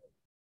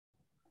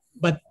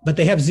 But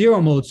they have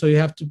zero modes, so you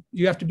have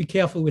to be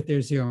careful with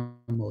their zero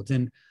modes.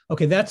 And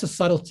okay, that's a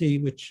subtlety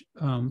which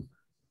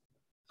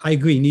I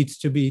agree needs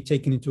to be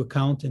taken into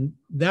account. And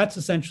that's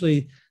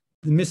essentially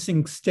the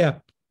missing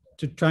step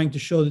to trying to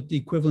show that the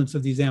equivalence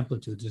of these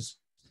amplitudes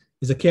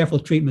is a careful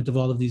treatment of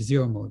all of these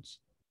zero modes.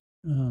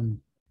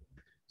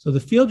 So the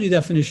field view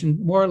definition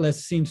more or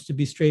less seems to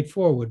be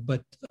straightforward,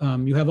 but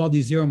you have all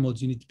these zero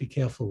modes you need to be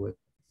careful with.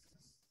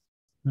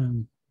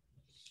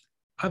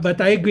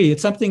 But I agree,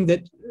 it's something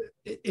that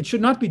it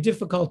should not be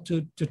difficult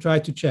to try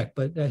to check,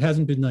 but it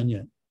hasn't been done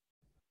yet.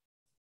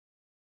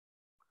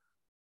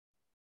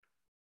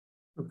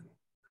 Okay.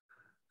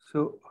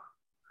 So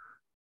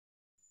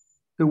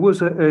there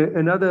was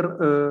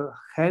another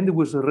hand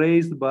was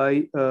raised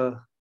by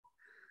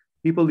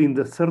people in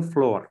the third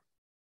floor.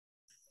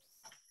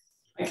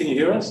 Can you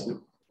hear us?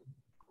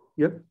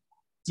 Yep.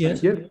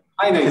 Yes. Yep.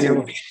 Hi,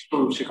 Nigel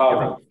from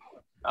Chicago.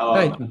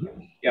 Hi.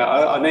 Yeah,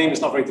 our name is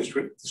not very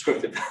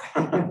descriptive.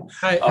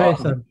 Hi,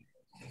 sir.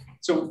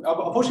 So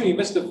unfortunately, you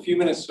missed a few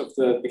minutes of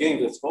the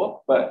beginning of the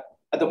talk, but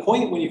at the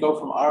point when you go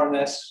from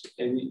RNS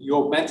and you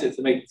augment it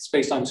to make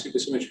space-time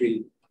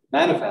supersymmetry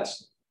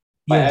manifest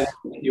by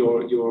adding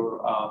your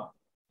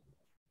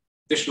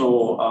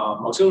additional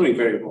auxiliary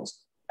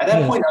variables, at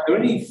that point, are there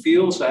any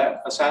fields that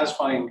are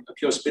satisfying a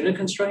pure spinor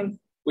constraint?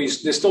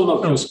 There's still no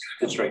pure spinor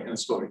constraint in the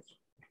story.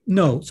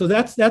 No, so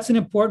that's an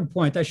important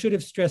point. I should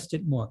have stressed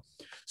it more.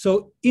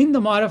 So in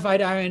the modified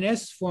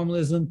RNS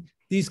formalism,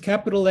 these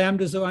capital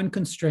lambdas are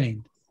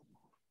unconstrained.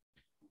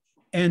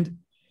 And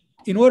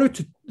in order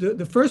to,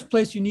 the first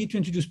place you need to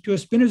introduce pure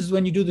spinors is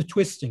when you do the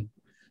twisting.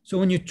 So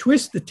when you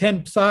twist the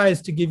 10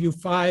 psis to give you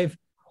 5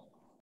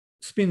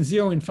 spin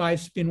 0 and 5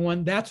 spin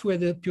 1, that's where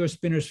the pure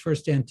spinors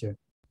first enter.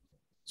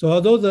 So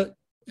although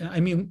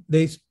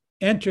they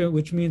enter,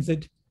 which means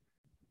that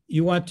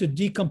you want to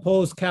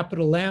decompose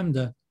capital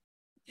lambda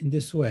in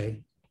this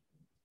way.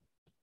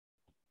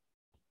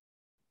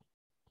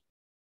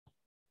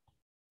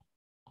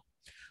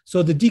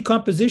 So the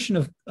decomposition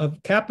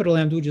of capital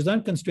lambda, which is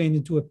unconstrained,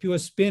 into a pure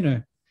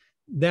spinor,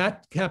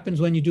 that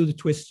happens when you do the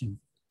twisting.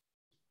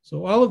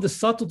 So all of the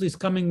subtleties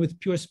coming with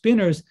pure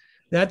spinors,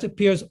 that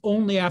appears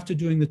only after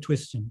doing the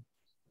twisting.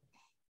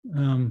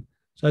 So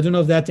I don't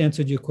know if that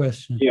answered your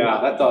question. Yeah,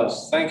 that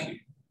does. Thank you.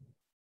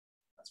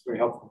 That's very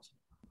helpful.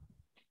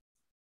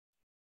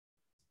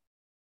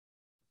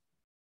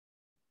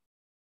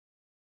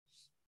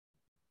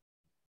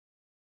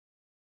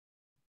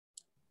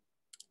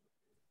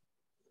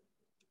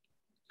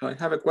 So I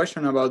have a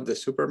question about the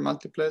super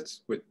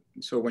multiplets.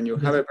 So when you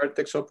have a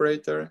vertex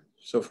operator,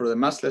 so for the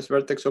massless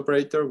vertex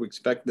operator, we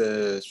expect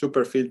the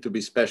superfield to be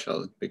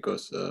special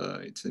because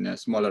it's in a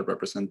smaller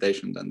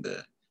representation than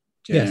the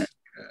generic.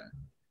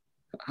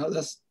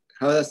 Yes.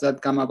 How does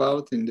that come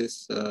about in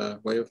this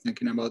way of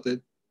thinking about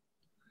it?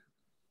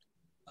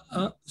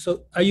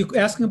 So are you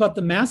asking about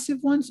the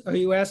massive ones? Are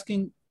you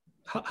asking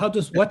how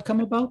does what come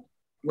about?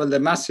 Well, the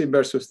massive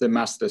versus the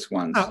massless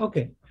ones.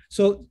 Okay.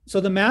 So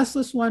the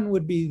massless one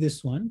would be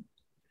this one.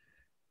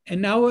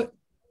 And now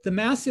the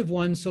massive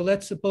one, so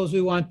let's suppose we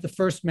want the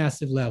first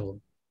massive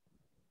level.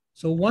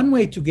 So one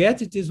way to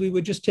get it is we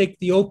would just take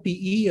the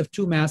OPE of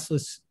 2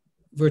 massless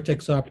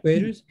vertex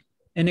operators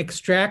and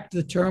extract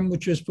the term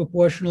which is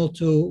proportional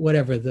to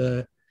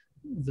whatever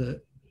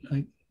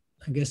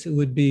I guess it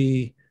would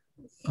be,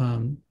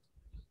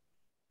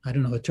 I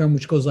don't know, a term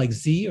which goes like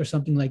Z or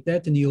something like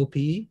that in the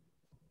OPE.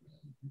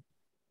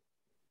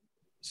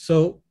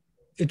 So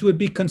it would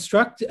be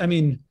constructed,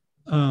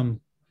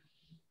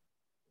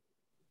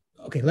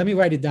 okay, let me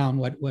write it down.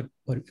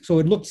 So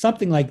it looked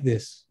something like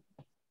this.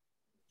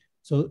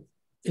 So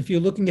if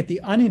you're looking at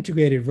the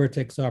unintegrated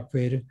vertex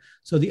operator,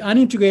 so the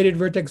unintegrated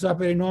vertex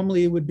operator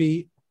normally would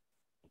be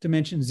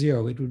dimension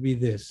 0. It would be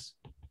this.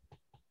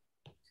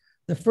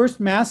 The first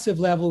massive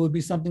level would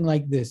be something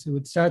like this. It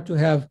would start to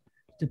have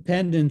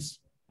dependence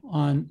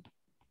on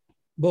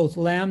both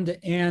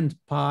lambda and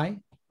pi.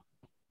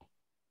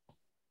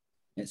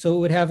 So it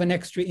would have an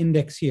extra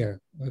index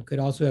here. Or it could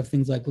also have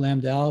things like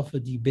lambda alpha,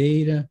 d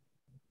beta.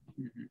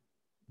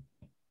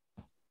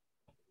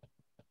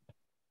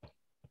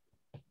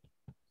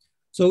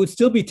 So it would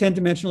still be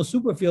 10-dimensional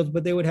superfields,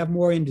 but they would have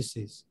more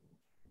indices.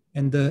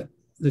 And the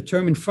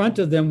term in front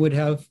of them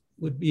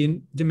would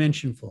be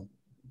dimensionful.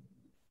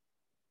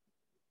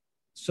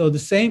 So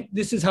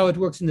this is how it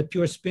works in the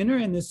pure spinor,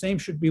 and the same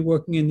should be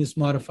working in this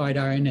modified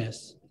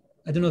RNS.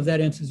 I don't know if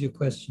that answers your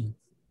question.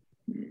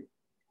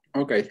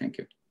 Okay, thank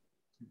you.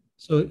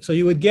 So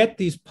you would get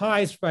these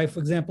pi's by, for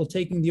example,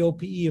 taking the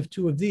OPE of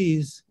 2 of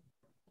these.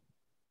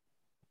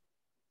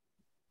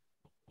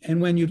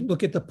 And when you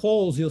look at the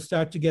poles, you'll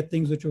start to get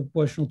things which are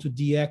proportional to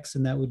dx,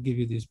 and that would give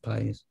you these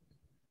pi's.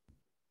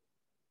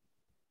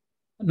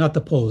 Not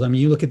the poles.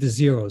 You look at the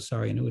zeros,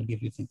 sorry, and it would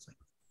give you things like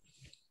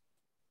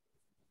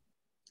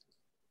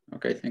that.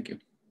 Okay, thank you.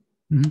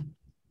 Mm-hmm.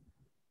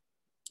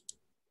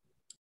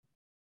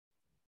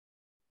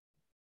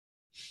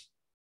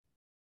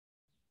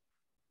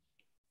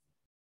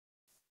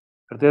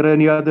 Are there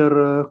any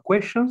other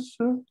questions?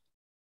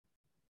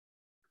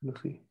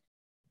 Let's see.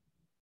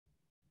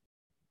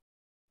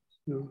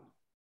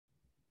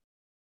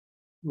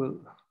 Well,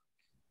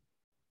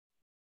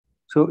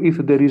 so if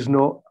there is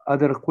no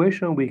other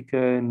question, we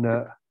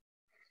can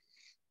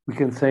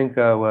thank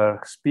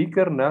our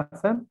speaker,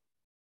 Nathan.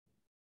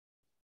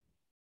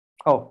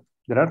 Oh,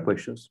 there are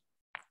questions.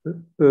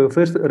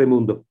 First,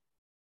 Reimundo.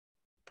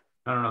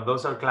 No,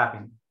 those are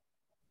clapping.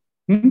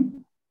 Mm-hmm.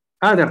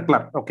 Ah, they're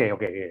clapping. Okay.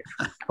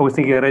 I was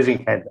thinking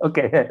raising hand.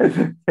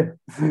 Okay.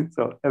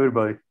 So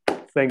everybody,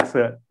 thanks,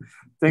 okay,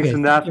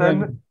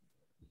 Nathan.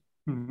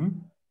 Mm-hmm.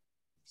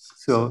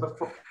 So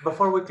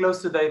before we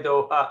close today,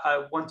 though,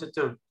 I wanted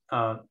to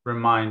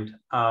remind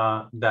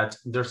that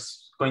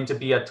there's going to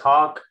be a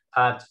talk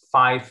at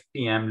 5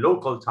 p.m.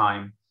 local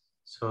time.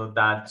 So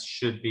that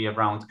should be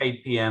around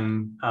 8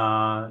 p.m.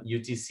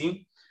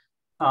 UTC.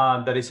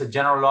 That is a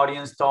general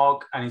audience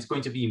talk, and it's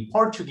going to be in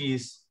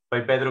Portuguese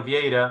by Pedro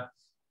Vieira.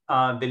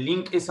 The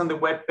link is on the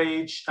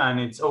webpage and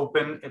it's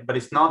open, but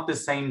it's not the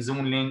same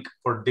Zoom link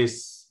for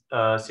this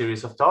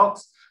series of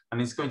talks. And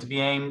it's going to be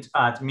aimed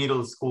at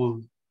middle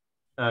school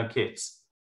kids.